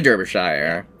 we're going to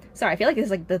Derbyshire. Sorry, I feel like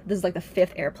this is like the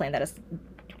fifth airplane that has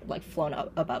like flown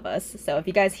up above us. So if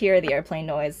you guys hear the airplane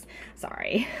noise,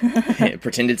 sorry.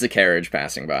 Pretend it's a carriage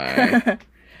passing by.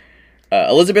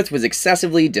 Elizabeth was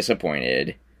excessively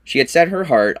disappointed. She had set her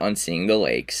heart on seeing the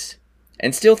lakes,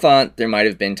 and still thought there might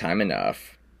have been time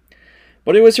enough.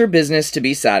 But it was her business to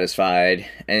be satisfied,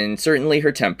 and certainly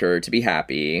her temper to be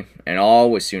happy, and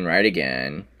all was soon right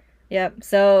again. Yep,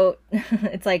 so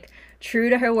it's like, true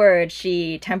to her word,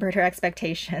 she tempered her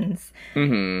expectations.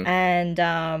 Mm-hmm.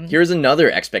 And here's another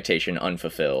expectation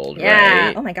unfulfilled, yeah,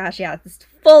 right? Oh my gosh, yeah, it's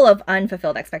full of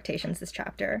unfulfilled expectations, this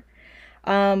chapter.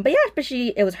 But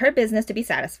it was her business to be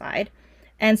satisfied,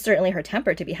 and certainly her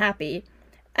temper to be happy,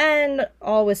 and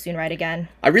all was soon right again.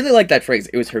 I really like that phrase.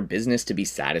 It was her business to be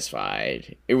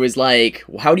satisfied. It was like,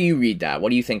 how do you read that? What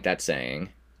do you think that's saying?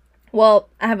 Well,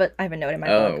 I have a note in my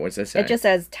book. Oh, what's this say? It just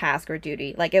says task or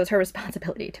duty. Like, it was her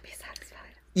responsibility to be satisfied.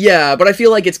 Yeah, but I feel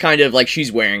like it's kind of like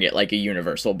she's wearing it like a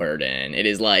universal burden. It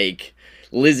is like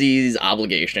Lizzie's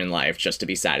obligation in life just to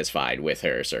be satisfied with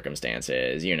her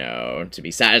circumstances, to be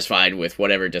satisfied with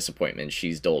whatever disappointment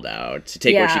she's doled out, to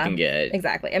take what she can get.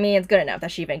 Exactly. I mean, it's good enough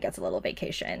that she even gets a little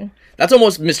vacation. That's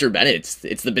almost Mr. Bennet's.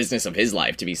 It's the business of his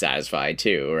life to be satisfied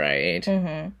too, right?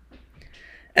 Mm-hmm.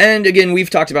 And again, we've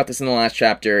talked about this in the last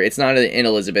chapter. It's not in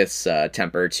Elizabeth's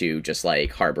temper to just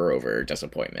like harbor over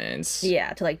disappointments.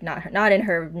 Yeah, to like not in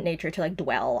her nature to like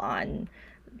dwell on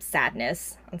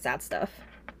sadness, on sad stuff.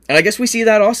 And I guess we see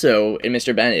that also in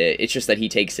Mr. Bennet. It's just that he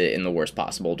takes it in the worst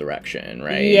possible direction,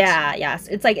 right? Yeah, yes.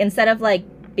 It's like instead of like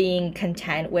being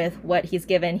content with what he's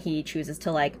given, he chooses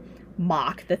to like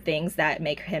mock the things that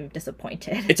make him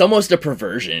disappointed. It's almost a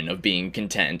perversion of being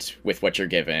content with what you're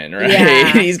given, right?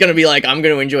 Yeah. He's gonna be like, I'm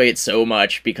gonna enjoy it so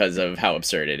much because of how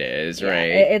absurd it is,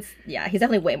 right? He's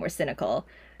definitely way more cynical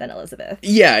than Elizabeth.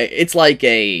 Yeah, it's like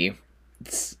a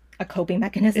coping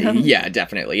mechanism. Yeah,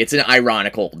 definitely. It's an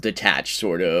ironical, detached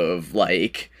sort of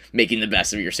like making the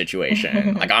best of your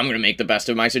situation. Like, I'm gonna make the best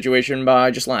of my situation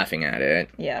by just laughing at it.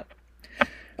 Yeah.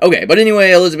 Okay, but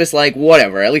anyway, Elizabeth's like,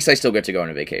 whatever, at least I still get to go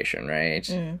on a vacation, right?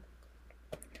 Mm.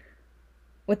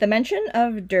 With the mention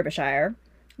of Derbyshire,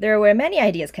 there were many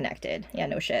ideas connected. Yeah,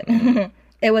 no shit.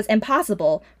 It was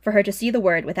impossible for her to see the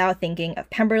word without thinking of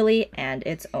Pemberley and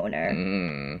its owner.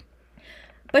 Mm.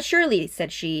 But surely,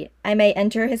 said she, I may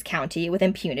enter his county with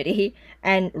impunity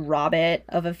and rob it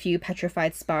of a few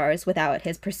petrified spars without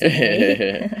his pursuing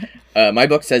me. My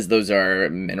book says those are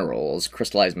minerals,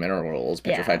 crystallized minerals,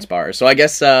 petrified spars. So I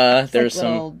guess there's like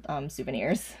some little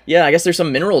souvenirs. Yeah, I guess there's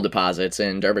some mineral deposits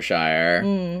in Derbyshire.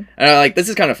 Mm. And this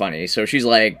is kind of funny. So she's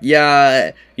like,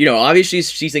 yeah, obviously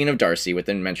she's thinking of Darcy with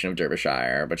the mention of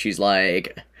Derbyshire, but she's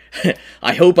like,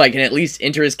 I hope I can at least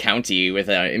enter his county with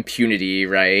impunity,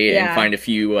 right? Yeah. And find a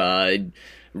few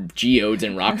geodes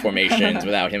and rock formations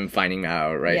without him finding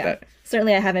out, right? Yeah.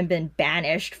 Certainly I haven't been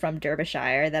banished from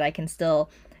Derbyshire, that I can still,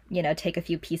 take a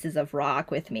few pieces of rock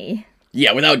with me.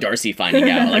 Yeah, without Darcy finding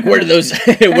out. Like, where do those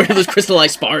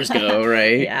crystallized spars go,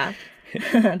 right? Yeah.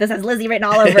 This has Lizzie written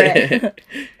all over it.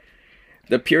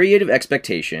 The period of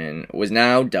expectation was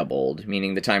now doubled,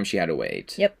 meaning the time she had to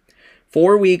wait. Yep.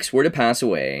 4 weeks were to pass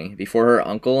away before her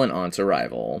uncle and aunt's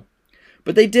arrival.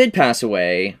 But they did pass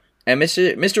away, and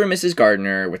Mr. and Mrs.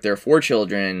 Gardner, with their 4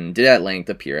 children, did at length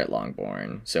appear at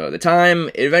Longbourn. So the time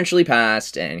eventually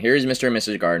passed, and here's Mr. and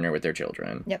Mrs. Gardner with their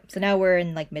children. Yep, so now we're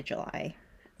in, mid-July.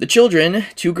 The children,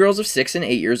 2 girls of 6 and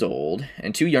 8 years old,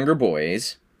 and 2 younger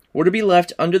boys, were to be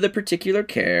left under the particular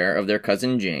care of their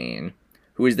cousin Jane,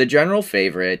 who is the general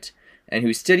favorite, and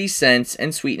whose steady sense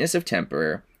and sweetness of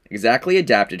temper exactly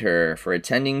adapted her for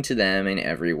attending to them in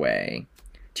every way,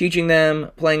 teaching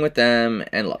them, playing with them,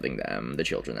 and loving them, the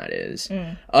children, that is.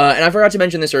 And I forgot to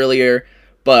mention this earlier,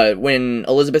 but when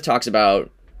Elizabeth talks about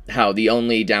how the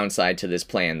only downside to this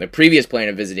plan, the previous plan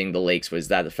of visiting the lakes, was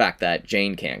that the fact that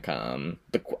Jane can't come.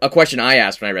 A question I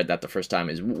asked when I read that the first time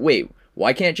is, wait,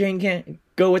 why can't Jane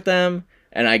go with them?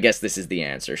 And I guess this is the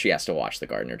answer. She has to watch the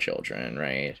Gardner children,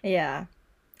 right? Yeah.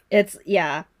 It's,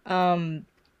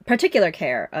 particular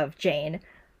care of Jane.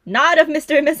 Not of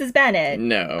Mr. and Mrs. Bennet.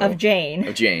 No. Of Jane.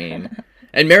 Of Jane.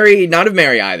 And Mary, not of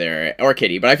Mary either, or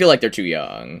Kitty, but I feel like they're too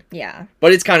young. Yeah.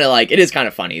 But it's kind of like, it is kind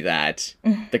of funny that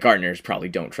the Gardners probably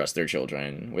don't trust their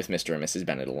children with Mr. and Mrs.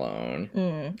 Bennet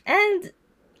alone. And,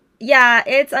 yeah,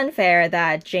 it's unfair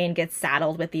that Jane gets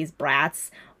saddled with these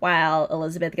brats while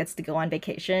Elizabeth gets to go on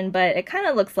vacation, but it kind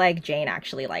of looks like Jane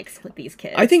actually likes these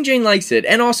kids. I think Jane likes it,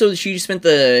 and also she just spent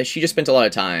a lot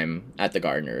of time at the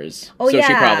Gardners, so she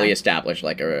probably established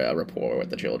like a rapport with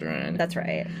the children. That's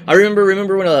right. I remember when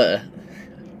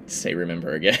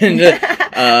remember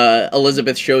again.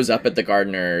 Elizabeth shows up at the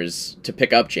Gardners to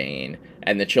pick up Jane,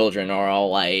 and the children are all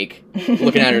like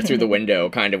looking at her through the window,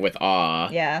 kind of with awe.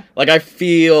 Yeah. Like I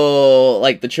feel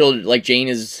like the children, like Jane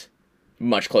is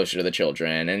much closer to the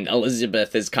children, and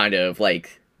Elizabeth is kind of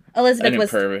like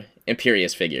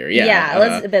imperious figure. Yeah. Yeah,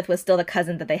 Elizabeth was still the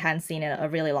cousin that they hadn't seen in a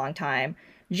really long time.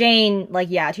 Jane,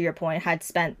 to your point, had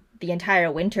spent the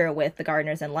entire winter with the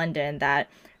Gardners in London, that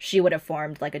she would have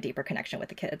formed like a deeper connection with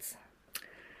the kids.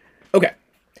 Okay.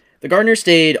 The Gardners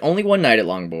stayed only one night at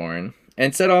Longbourn,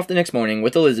 and set off the next morning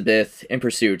with Elizabeth in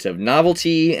pursuit of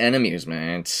novelty and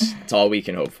amusement. It's all we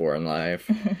can hope for in life.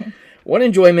 One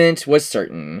enjoyment was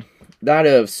certain, that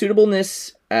of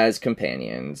suitableness as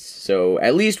companions. So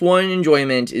at least one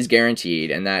enjoyment is guaranteed,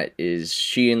 and that is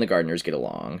she and the Gardners get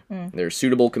along. They're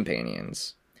suitable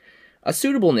companions. A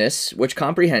suitableness which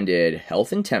comprehended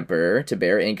health and temper to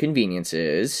bear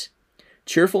inconveniences,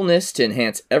 cheerfulness to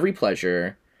enhance every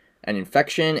pleasure, and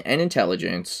infection and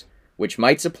intelligence which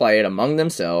might supply it among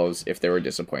themselves if there were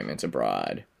disappointments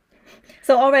abroad.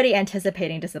 So already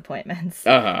anticipating disappointments.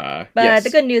 But yes. The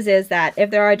good news is that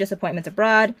if there are disappointments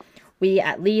abroad, we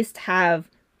at least are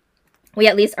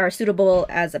suitable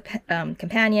as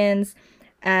companions,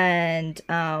 and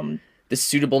the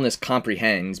suitableness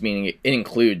comprehends, meaning it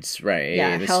includes, right?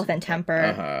 Yeah, health and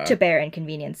temper to bear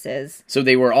inconveniences. So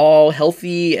they were all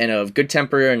healthy and of good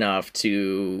temper enough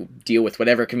to deal with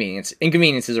whatever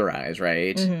inconveniences arise,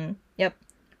 right? Mm-hmm. Yep.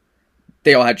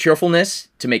 They all had cheerfulness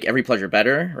to make every pleasure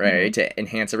better, right? To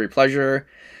enhance every pleasure.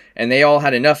 And they all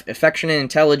had enough affection and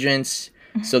intelligence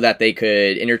so that they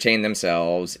could entertain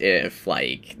themselves if,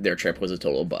 like, their trip was a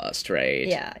total bust, right?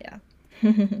 Yeah.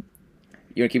 You want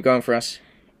to keep going for us?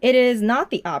 It is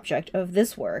not the object of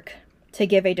this work to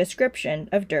give a description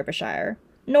of Derbyshire,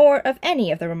 nor of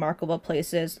any of the remarkable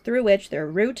places through which their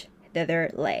route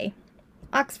thither lay.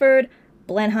 Oxford,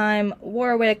 Blenheim,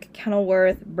 Warwick,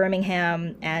 Kenilworth,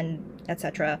 Birmingham, and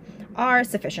etc. are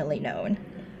sufficiently known.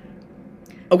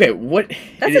 Okay, what...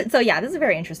 this is a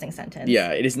very interesting sentence.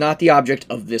 Yeah, it is not the object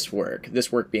of this work.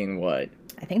 This work being what?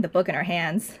 I think the book in our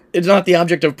hands. It's not the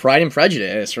object of Pride and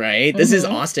Prejudice, right? This is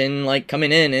Austen, like,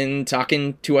 coming in and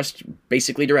talking to us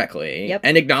basically directly. Yep.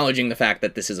 And acknowledging the fact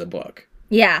that this is a book.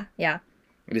 Yeah.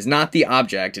 It is not the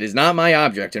object. It is not my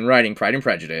object in writing Pride and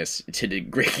Prejudice to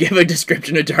give a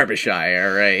description of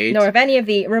Derbyshire, right? Nor of any of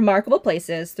the remarkable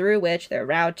places through which their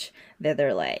route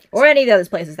thither lay. Or any of the other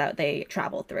places that they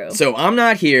traveled through. So I'm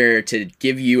not here to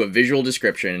give you a visual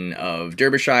description of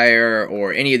Derbyshire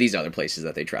or any of these other places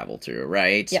that they traveled through,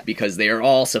 right? Yep. Because they are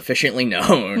all sufficiently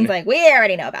known. It's like, we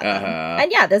already know about them.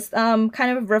 And yeah, this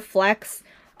kind of reflects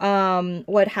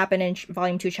what happened in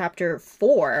Volume 2, Chapter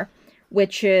 4,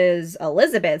 which is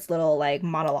Elizabeth's little, like,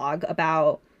 monologue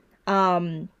about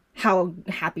how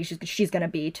happy she's going to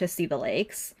be to see the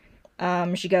lakes.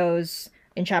 She goes...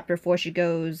 In Chapter 4, she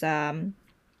goes, let's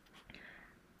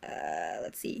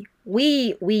see.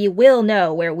 We will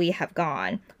know where we have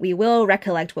gone. We will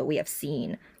recollect what we have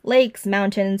seen. Lakes,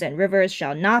 mountains, and rivers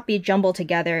shall not be jumbled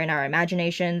together in our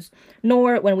imaginations,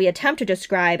 nor, when we attempt to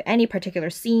describe any particular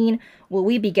scene, will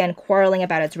we begin quarreling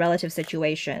about its relative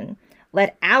situation.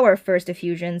 Let our first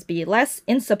effusions be less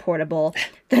insupportable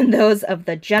than those of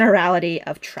the generality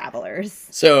of travelers.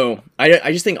 So,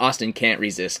 I just think Austen can't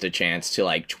resist a chance to,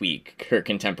 like, tweak her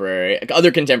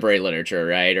other contemporary literature,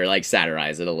 right? Or, like,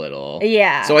 satirize it a little.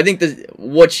 Yeah. So I think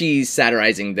what she's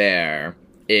satirizing there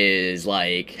is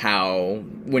like how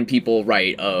when people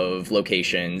write of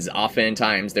locations,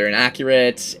 oftentimes they're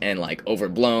inaccurate and like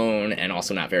overblown and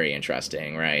also not very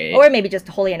interesting, right? Or maybe just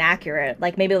wholly inaccurate.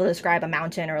 Like maybe they'll describe a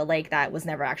mountain or a lake that was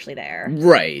never actually there.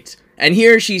 Right. And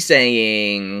here she's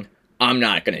saying, I'm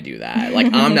not going to do that.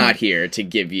 Like, I'm not here to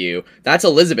give you... That's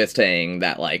Elizabeth saying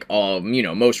that, like, all, you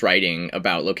know, most writing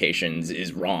about locations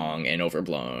is wrong and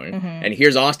overblown. And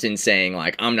here's Austen saying,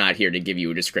 like, I'm not here to give you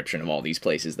a description of all these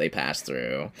places they pass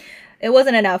through. It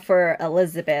wasn't enough for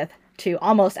Elizabeth to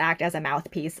almost act as a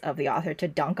mouthpiece of the author to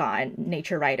dunk on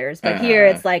nature writers. But here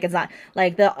it's not...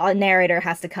 Like, the narrator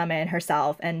has to come in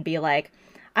herself and be like,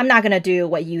 I'm not going to do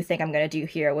what you think I'm going to do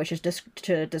here, which is just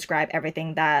to describe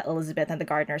everything that Elizabeth and the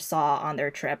Gardners saw on their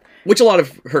trip. Which a lot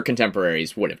of her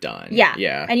contemporaries would have done. Yeah.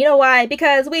 Yeah. And you know why?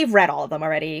 Because we've read all of them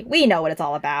already. We know what it's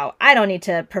all about. I don't need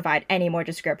to provide any more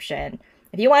description.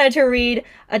 If you wanted to read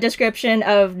a description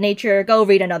of nature, go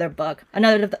read another book.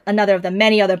 Another of the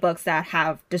many other books that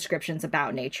have descriptions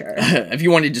about nature. If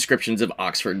you wanted descriptions of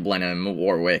Oxford, Blenheim,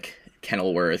 Warwick,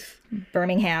 Kenilworth,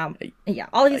 Birmingham. Yeah,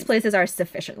 all of these places are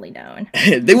sufficiently known.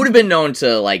 they would have been known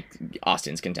to, like,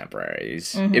 Austen's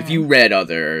contemporaries if you read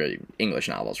other English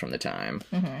novels from the time.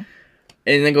 And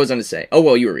then goes on to say, oh,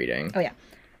 well, you were reading. Oh, yeah.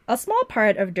 A small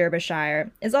part of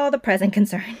Derbyshire is all the present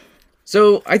concern.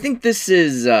 So I think this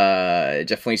is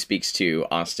definitely speaks to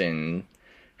Austen,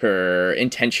 her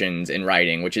intentions in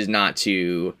writing, which is not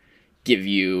to give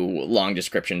you long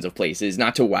descriptions of places,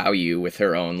 not to wow you with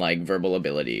her own, like, verbal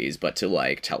abilities, but to,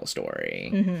 like, tell a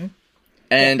story.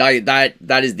 And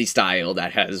that is the style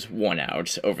that has won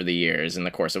out over the years in the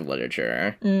course of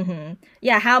literature.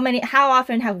 Yeah, how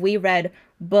often have we read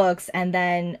books and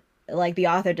then, like, the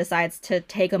author decides to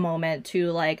take a moment to,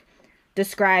 like,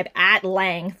 describe at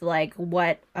length, like,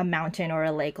 what a mountain or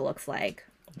a lake looks like?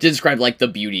 To describe, like, the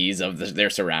beauties of their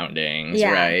surroundings,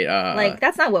 right? Like,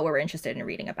 that's not what we're interested in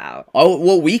reading about. Oh,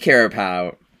 what we care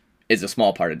about is a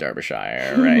small part of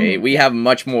Derbyshire, right? We have a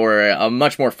much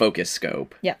more focused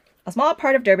scope. Yeah. A small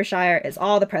part of Derbyshire is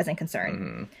all the present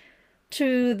concern.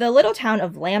 To the little town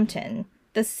of Lambton,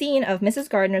 the scene of Mrs.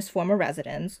 Gardner's former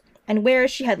residence, and where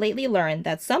she had lately learned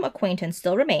that some acquaintance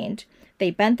still remained,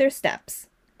 they bent their steps,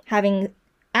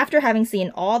 after having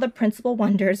seen all the principal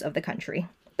wonders of the country.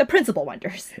 The principal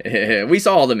wonders. We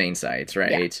saw all the main sites,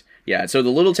 right? Yeah, so the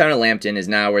little town of Lambton is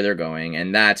now where they're going,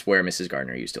 and that's where Mrs.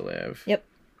 Gardner used to live. Yep.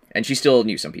 And she still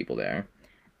knew some people there.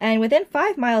 And within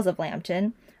 5 miles of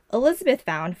Lambton, Elizabeth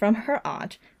found from her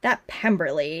aunt that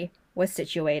Pemberley was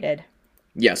situated.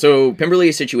 Yeah, so Pemberley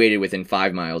is situated within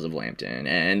 5 miles of Lambton,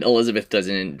 and Elizabeth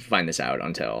doesn't find this out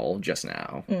until just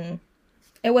now.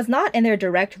 It was not in their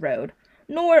direct road,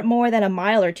 nor more than a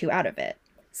mile or two out of it.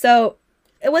 So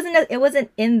it wasn't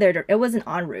en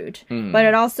route, but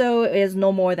it also is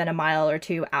no more than a mile or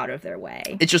two out of their way.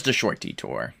 It's just a short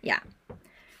detour. Yeah.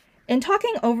 In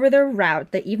talking over their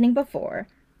route the evening before,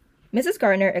 Mrs.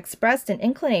 Gardner expressed an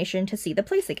inclination to see the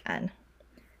place again.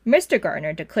 Mr.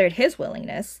 Gardner declared his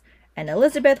willingness, and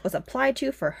Elizabeth was applied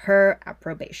to for her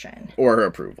approbation. Or her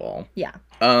approval. Yeah.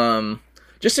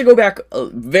 Just to go back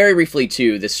very briefly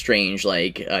to this strange,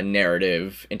 like,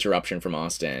 narrative interruption from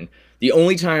Austen. The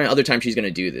only other time she's going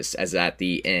to do this is at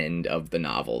the end of the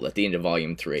novel, at the end of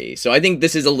Volume 3. So I think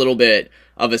this is a little bit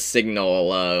of a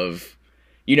signal of,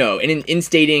 you know, in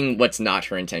stating what's not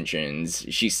her intentions,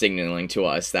 she's signaling to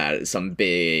us that some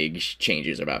big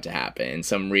changes are about to happen.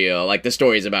 Some real, like, the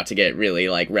story is about to get really,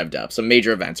 like, revved up. Some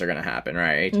major events are going to happen,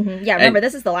 right? Yeah, remember,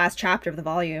 this is the last chapter of the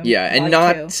volume. Yeah, and volume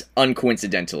not 2.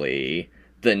 Uncoincidentally,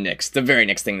 the very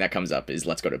next thing that comes up is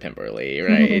let's go to Pemberley,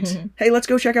 right? Hey, let's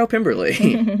go check out Pemberley.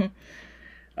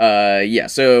 Yeah,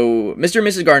 so Mr. and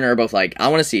Mrs. Gardner are both like, I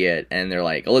want to see it, and they're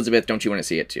like, Elizabeth, don't you want to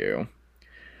see it too?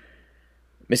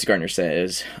 Mrs. Gardner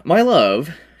says, My love,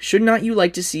 should not you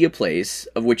like to see a place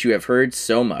of which you have heard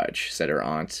so much, said her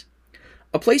aunt.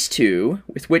 A place, too,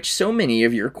 with which so many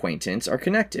of your acquaintance are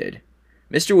connected.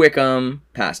 Mr. Wickham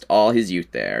passed all his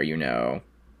youth there, you know.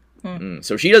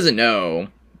 So she doesn't know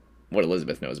what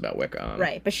Elizabeth knows about Wickham.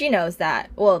 Right, but she knows that,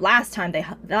 well, last time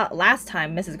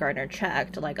Mrs. Gardner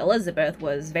checked, like, Elizabeth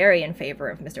was very in favor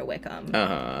of Mr.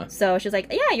 Wickham. So she's like,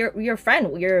 yeah, your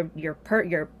friend,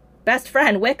 your best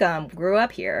friend Wickham grew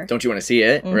up here. Don't you want to see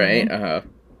it? Right?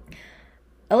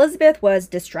 Elizabeth was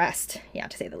distressed, yeah,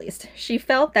 to say the least. She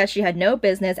felt that she had no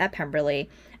business at Pemberley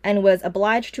and was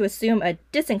obliged to assume a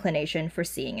disinclination for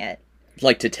seeing it.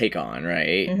 Like, to take on,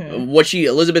 right?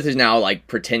 Elizabeth is now, like,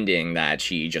 pretending that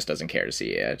she just doesn't care to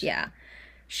see it. Yeah.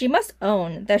 She must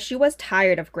own that she was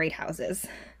tired of great houses.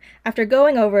 After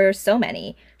going over so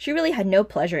many, she really had no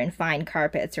pleasure in fine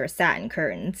carpets or satin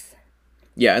curtains.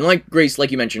 Yeah, and like Grace, like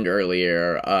you mentioned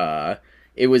earlier,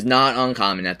 it was not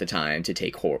uncommon at the time to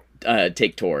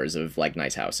take tours of like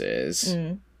nice houses.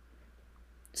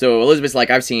 So Elizabeth's like,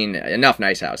 I've seen enough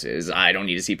nice houses. I don't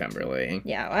need to see Pemberley.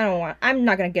 Yeah, I'm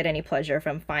not gonna get any pleasure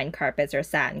from fine carpets or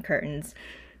satin curtains.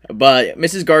 But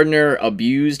Mrs. Gardner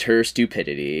abused her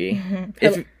stupidity.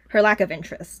 Her lack of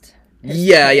interest.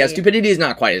 Yeah, stupidity is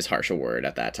not quite as harsh a word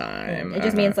at that time. It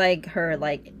just means like her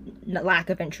like lack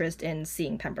of interest in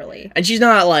seeing Pemberley. And she's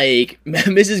not like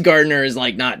Mrs. Gardner is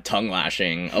like not tongue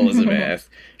lashing Elizabeth.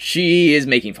 She is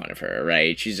making fun of her,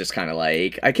 right? She's just kind of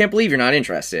like, I can't believe you're not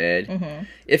interested.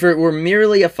 If it were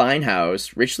merely a fine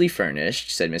house, richly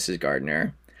furnished, said Mrs.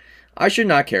 Gardner, I should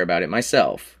not care about it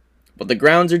myself. But the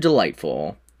grounds are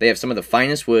delightful. They have some of the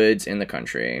finest woods in the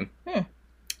country.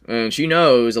 And she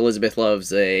knows Elizabeth loves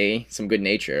some good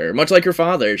nature. Much like her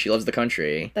father, she loves the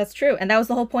country. That's true. And that was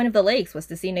the whole point of the lakes, was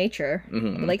to see nature.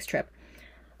 The lakes trip.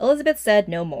 Elizabeth said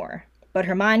no more, but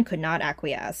her mind could not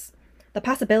acquiesce. The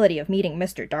possibility of meeting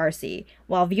Mr. Darcy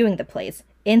while viewing the place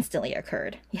instantly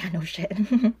occurred. Yeah, no shit.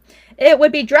 It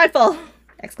would be dreadful!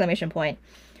 Exclamation point.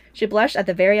 She blushed at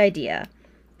the very idea,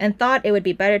 and thought it would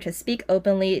be better to speak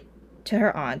openly to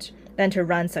her aunt than to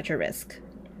run such a risk.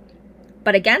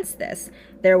 But against this,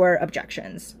 there were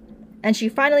objections, and she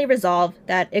finally resolved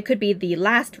that it could be the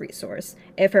last resource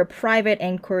if her private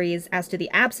inquiries as to the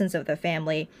absence of the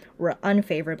family were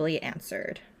unfavorably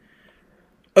answered.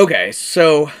 Okay,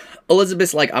 so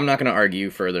Elizabeth's like, I'm not going to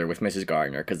argue further with Mrs.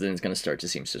 Gardner, because then it's going to start to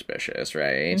seem suspicious,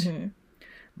 right?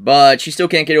 But she still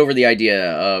can't get over the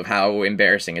idea of how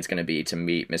embarrassing it's going to be to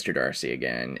meet Mr. Darcy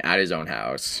again at his own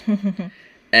house.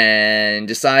 And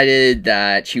decided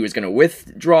that she was going to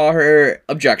withdraw her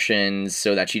objections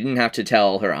so that she didn't have to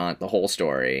tell her aunt the whole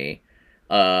story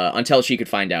until she could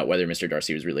find out whether Mr.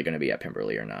 Darcy was really going to be at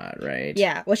Pemberley or not, right?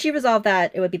 Yeah, well, she resolved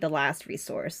that it would be the last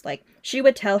resource. Like, she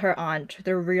would tell her aunt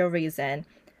the real reason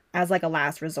as, like, a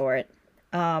last resort.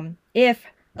 If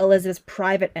Elizabeth's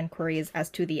private inquiries as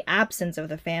to the absence of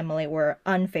the family were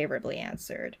unfavorably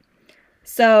answered.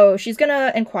 So she's going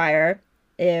to inquire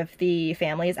if the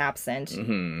family is absent,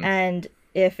 and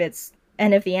if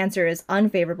the answer is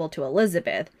unfavorable to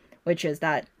Elizabeth, which is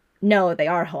that no, they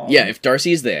are home. Yeah, if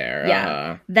Darcy's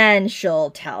there, then she'll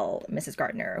tell Mrs.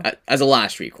 Gardner as a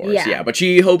last recourse. Yeah, but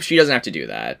she hopes she doesn't have to do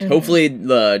that. Hopefully,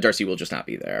 the Darcy will just not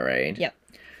be there, right? Yep.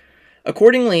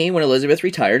 Accordingly, when Elizabeth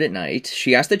retired at night,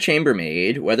 she asked the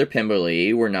chambermaid whether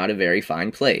Pemberley were not a very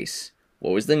fine place,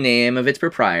 what was the name of its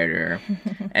proprietor,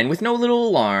 and with no little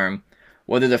alarm,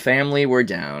 whether the family were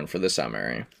down for the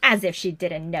summer. As if she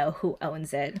didn't know who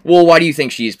owns it. Well, why do you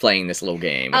think she's playing this little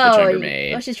game with the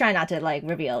chambermaid? Well, she's trying not to, like,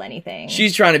 reveal anything.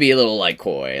 She's trying to be a little, like,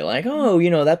 coy. Like, oh, you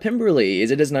know, that Pemberley,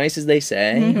 is it as nice as they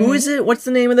say? Who is it? What's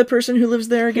the name of the person who lives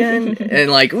there again?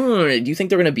 And, like, do you think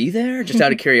they're going to be there? Just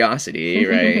out of curiosity,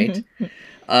 right?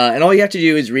 And all you have to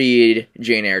do is read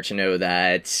Jane Eyre to know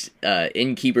that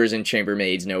innkeepers and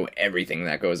chambermaids know everything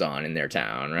that goes on in their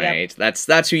town, right? Yep.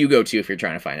 That's who you go to if you're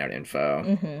trying to find out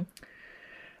info.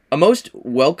 A most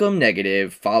welcome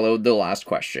negative followed the last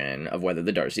question of whether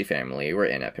the Darcy family were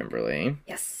in at Pemberley.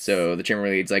 Yes. So the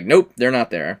chambermaid's like, nope, they're not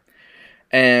there.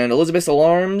 And Elizabeth's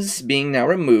alarms being now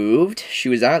removed, she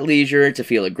was at leisure to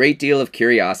feel a great deal of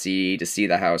curiosity to see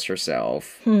the house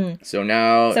herself. So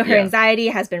now... So her anxiety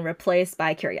has been replaced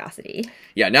by curiosity.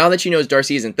 Yeah, now that she knows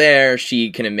Darcy isn't there, she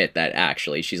can admit that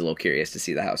actually she's a little curious to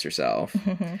see the house herself.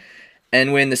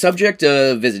 And when the subject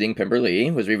of visiting Pemberley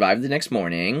was revived the next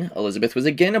morning, Elizabeth was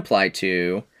again applied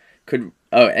to...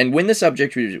 and when the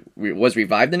subject was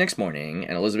revived the next morning,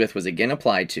 and Elizabeth was again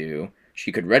applied to,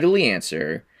 she could readily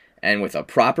answer... and with a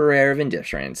proper air of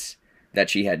indifference, that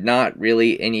she had not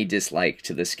really any dislike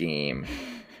to the scheme.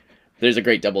 There's a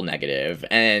great double negative.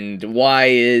 And why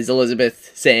is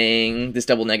Elizabeth saying this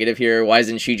double negative here? Why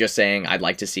isn't she just saying, I'd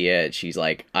like to see it? She's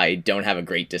like, I don't have a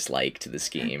great dislike to the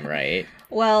scheme, right?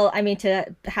 Well, I mean,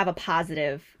 to have a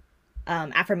positive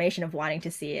affirmation of wanting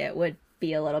to see it would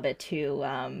be a little bit too...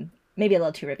 maybe a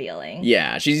little too revealing.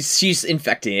 Yeah, she's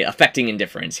affecting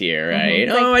indifference here, right?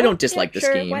 Like, I don't dislike the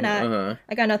scheme. Why not?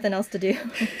 I got nothing else to do.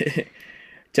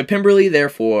 To Pemberley,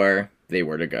 therefore, they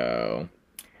were to go.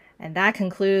 And that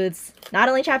concludes not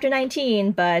only Chapter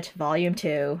 19, but Volume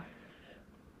 2.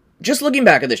 Just looking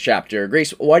back at this chapter,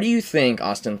 Grace, why do you think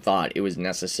Austen thought it was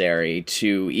necessary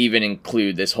to even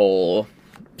include this whole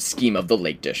scheme of the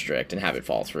Lake District and have it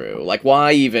fall through? Like,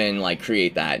 why even, like,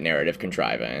 create that narrative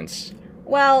contrivance?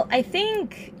 Well, I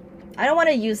think, I don't want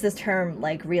to use this term,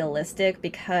 like, realistic,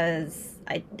 because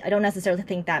I don't necessarily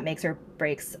think that makes or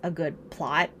breaks a good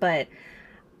plot, but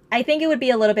I think it would be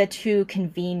a little bit too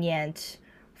convenient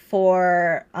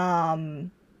for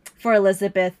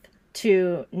Elizabeth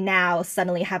to now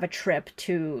suddenly have a trip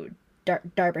to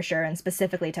Derbyshire and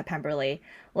specifically to Pemberley.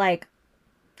 Like,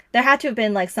 there had to have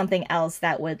been like something else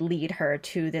that would lead her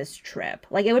to this trip.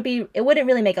 Like, it wouldn't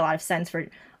really make a lot of sense for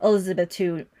Elizabeth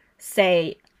to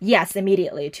say yes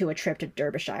immediately to a trip to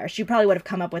Derbyshire. She probably would have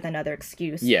come up with another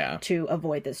excuse to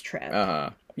avoid this trip.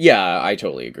 Yeah, I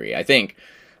totally agree. I think,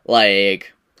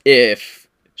 like, if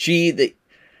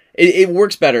it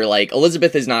works better. Like,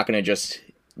 Elizabeth is not going to just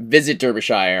visit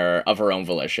Derbyshire of her own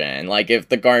volition. Like, if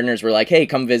the Gardiners were like, hey,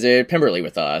 come visit Pemberley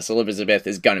with us, Elizabeth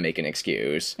is gonna make an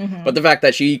excuse. But the fact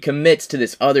that she commits to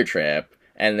this other trip,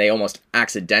 and they almost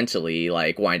accidentally,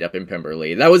 like, wind up in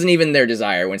Pemberley, that wasn't even their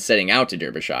desire when setting out to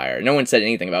Derbyshire. No one said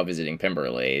anything about visiting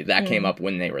Pemberley. That came up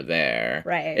when they were there.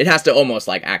 Right. It has to almost,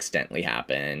 like, accidentally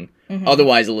happen.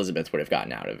 Otherwise, Elizabeth would have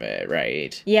gotten out of it,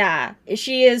 right? Yeah.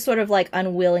 She is sort of, like,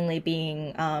 unwillingly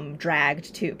being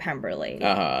dragged to Pemberley.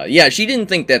 Yeah, she didn't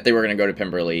think that they were going to go to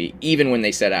Pemberley, even when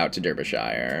they set out to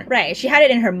Derbyshire. Right. She had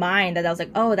it in her mind that I was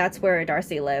like, oh, that's where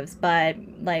Darcy lives, but,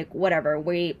 like, whatever.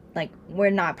 We're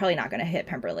probably not going to hit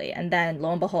Pemberley. And then,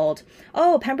 lo and behold,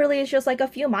 oh, Pemberley is just, like, a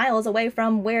few miles away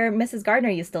from where Mrs. Gardiner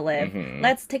used to live.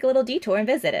 Let's take a little detour and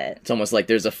visit it. It's almost like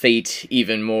there's a fate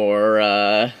even more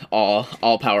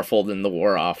all-powerful than the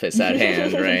War Office at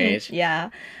hand, right? Yeah.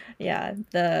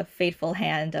 The fateful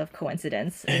hand of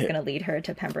coincidence is going to lead her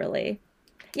to Pemberley.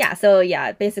 Yeah, so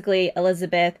yeah, basically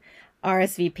Elizabeth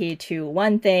RSVP to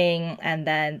one thing, and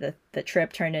then the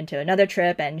trip turned into another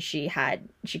trip, and she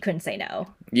couldn't say no.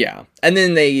 Yeah, and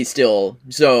then they still,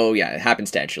 so yeah, it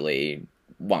happenstantially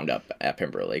wound up at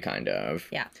Pemberley, kind of.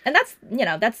 Yeah, and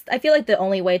that's I feel like the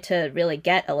only way to really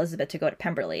get Elizabeth to go to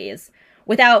Pemberley is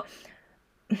without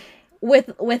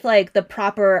with like the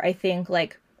proper, I think,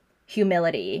 like,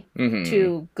 humility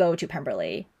to go to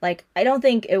Pemberley. Like, I don't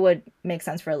think it would make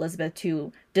sense for Elizabeth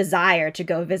to desire to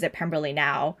go visit Pemberley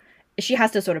now. She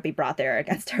has to sort of be brought there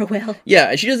against her will. Yeah,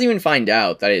 and she doesn't even find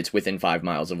out that it's within 5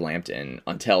 miles of Lambton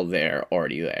until they're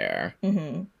already there.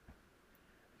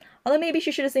 Although maybe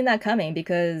she should have seen that coming,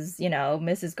 because,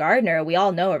 Mrs. Gardiner, we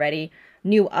all know already,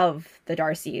 knew of the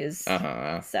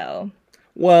Darcys. So.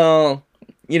 Well,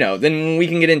 then we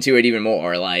can get into it even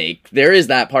more. Like, there is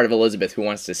that part of Elizabeth who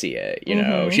wants to see it,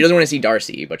 She doesn't want to see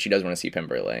Darcy, but she does want to see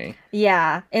Pemberley.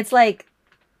 Yeah, it's like,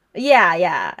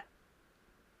 yeah.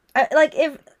 Like,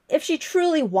 if she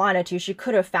truly wanted to, she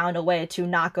could have found a way to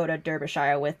not go to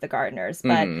Derbyshire with the Gardiners,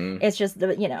 but it's just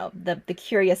the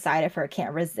curious side of her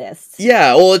can't resist.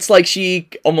 Yeah, well, it's like she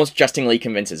almost jestingly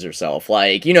convinces herself,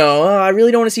 like, I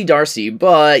really don't want to see Darcy,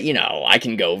 but, I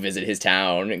can go visit his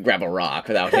town and grab a rock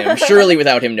surely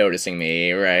without him noticing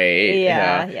me, right?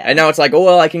 Yeah. And now it's like, oh,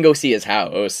 well, I can go see his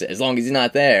house, as long as he's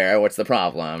not there, what's the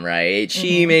problem, right?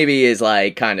 She maybe is,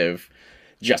 like, kind of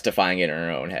justifying it in her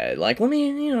own head. Like, let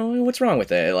me, what's wrong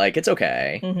with it? Like, it's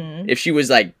okay. If she was,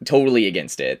 like, totally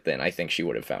against it, then I think she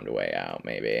would have found a way out,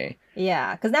 maybe.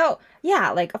 Yeah, because now,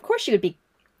 like, of course she would be,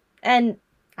 and,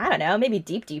 I don't know, maybe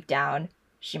deep down,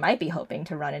 she might be hoping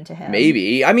to run into him.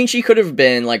 Maybe. I mean, she could have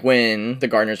been, like, when the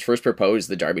Gardiners first proposed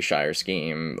the Derbyshire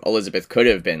scheme, Elizabeth could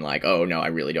have been like, oh, no, I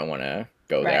really don't want to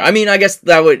go there. I mean, I guess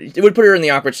it would put her in the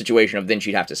awkward situation of then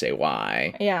she'd have to say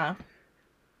why. Yeah.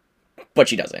 But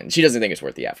she doesn't. She doesn't think it's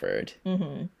worth the effort.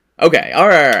 Okay, all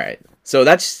right. So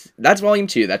that's volume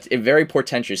 2. It very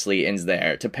portentously ends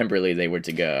there. To Pemberley they were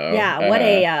to go.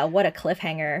 Yeah, what a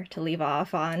cliffhanger to leave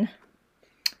off on.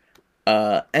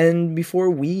 And before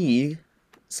we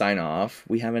sign off,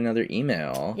 we have another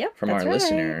email from our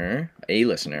listener. A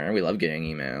listener. We love getting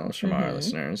emails from our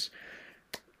listeners.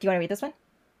 Do you want to read this one?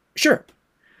 Sure.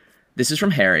 This is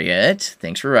from Harriet.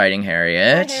 Thanks for writing,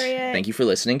 Harriet. Hi, Harriet. Thank you for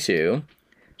listening too.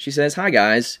 She says, "Hi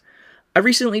guys, I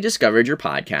recently discovered your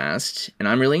podcast, and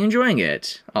I'm really enjoying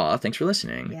it. Aw, thanks for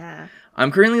listening. Yeah.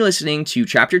 I'm currently listening to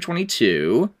Chapter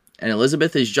 22, and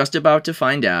Elizabeth is just about to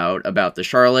find out about the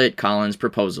Charlotte Collins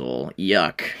proposal.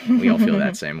 Yuck. We all feel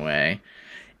that same way.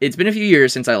 It's been a few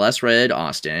years since I last read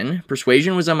Austen.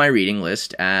 Persuasion was on my reading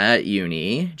list at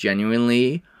uni.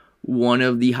 Genuinely one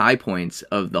of the high points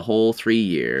of the whole 3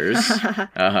 years.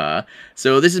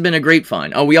 So this has been a great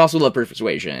fun. Oh, we also love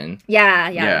Persuasion.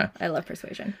 Yeah. I love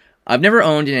Persuasion. I've never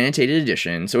owned an annotated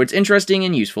edition, so it's interesting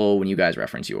and useful when you guys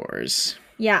reference yours.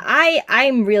 Yeah,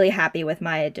 I'm really happy with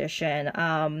my edition.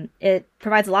 It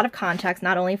provides a lot of context,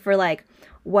 not only for, like,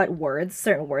 what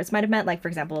certain words might have meant. Like, for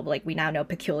example, like, we now know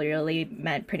peculiarly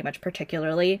meant pretty much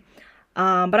particularly.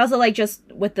 But also, like, just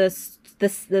with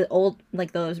the old,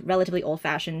 like, those relatively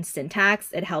old-fashioned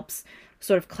syntax, it helps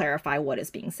sort of clarify what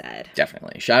is being said.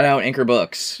 Definitely. Shout out Anchor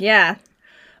Books. Yeah.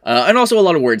 And also a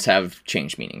lot of words have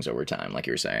changed meanings over time, like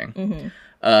you were saying.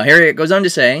 Harriet goes on to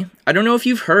say, I don't know if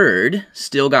you've heard,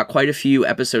 still got quite a few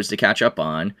episodes to catch up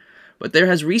on, but there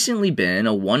has recently been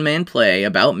a one-man play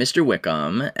about Mr.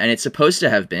 Wickham, and it's supposed to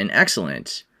have been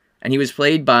excellent. And he was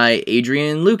played by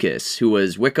Adrian Lucas, who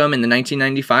was Wickham in the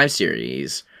 1995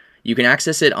 series. You can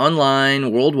access it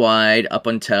online, worldwide, up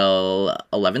until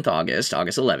 11th August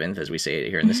 11th, as we say it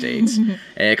here in the States.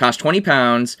 It costs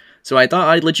 £20, so I thought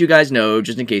I'd let you guys know,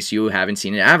 just in case you haven't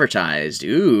seen it advertised.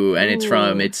 Ooh, and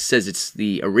it says it's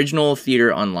the original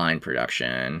theater online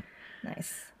production.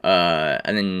 Nice.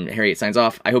 And then Harriet signs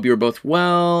off. I hope you were both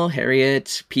well.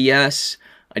 Harriet, P.S.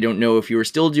 I don't know if you were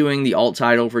still doing the alt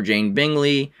title for Jane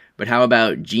Bingley, but how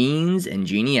about genes and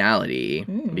geniality?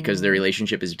 Because their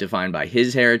relationship is defined by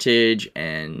his heritage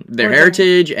and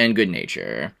heritage and good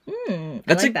nature.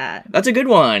 That's that. That's a good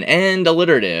one and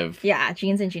alliterative. Yeah,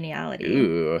 genes and geniality.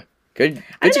 Ooh, good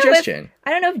suggestion. I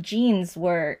don't know if genes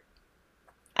were.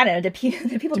 I don't know. Do people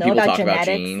know people about talk genetics?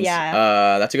 About genes?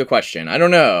 Yeah. That's a good question. I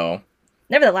don't know.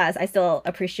 Nevertheless, I still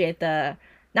appreciate the.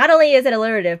 Not only is it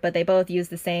alliterative, but they both use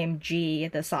the same G,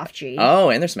 the soft G. Oh,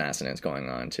 and there's some assonance going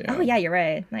on, too. Oh, yeah, you're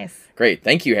right. Nice. Great.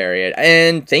 Thank you, Harriet.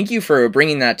 And thank you for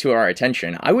bringing that to our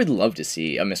attention. I would love to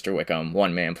see a Mr. Wickham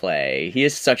one-man play. He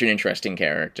is such an interesting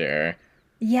character.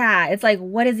 Yeah, it's like,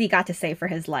 what has he got to say for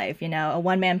his life? You know, a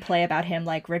one-man play about him,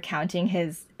 like, recounting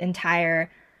his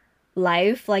entire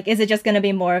life. Like, is it just going to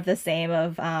be more of the same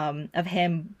of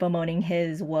him bemoaning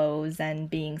his woes and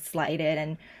being slighted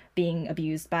and being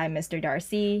abused by Mr.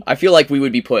 Darcy? I feel like we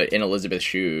would be put in Elizabeth's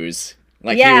shoes.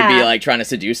 Like, he would be, like, trying to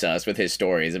seduce us with his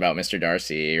stories about Mr.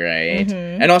 Darcy, right?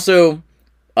 And also,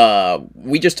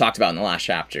 we just talked about in the last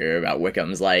chapter about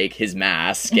Wickham's, like, his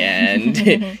mask and,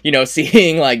 you know,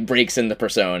 seeing, like, breaks in the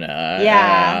persona.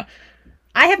 Yeah.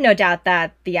 I have no doubt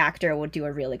that the actor would do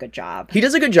a really good job. He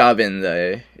does a good job in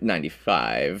the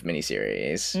 95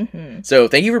 miniseries. So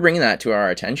thank you for bringing that to our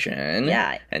attention.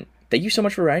 Yeah. And thank you so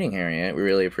much for writing, Harriet. We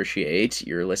really appreciate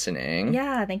your listening.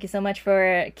 Yeah, thank you so much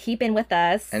for keeping with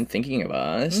us. And thinking of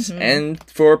us. And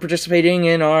for participating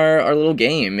in our little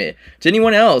game. To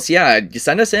anyone else, yeah,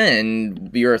 send us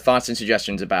in your thoughts and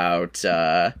suggestions about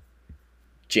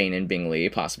Jane and Bingley,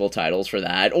 possible titles for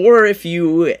that. Or if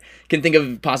you can think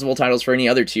of possible titles for any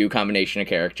other two combination of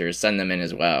characters, send them in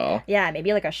as well. Yeah,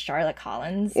 maybe like a Charlotte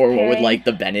Collins Or what would, like,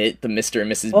 the Mr.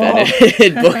 and Mrs.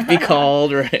 Bennet book be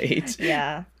called, right?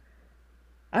 Yeah.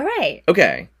 All right.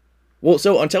 Okay. Well,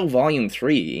 so until Volume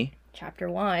 3... Chapter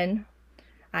 1.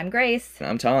 I'm Grace. And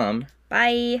I'm Tom.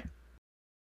 Bye.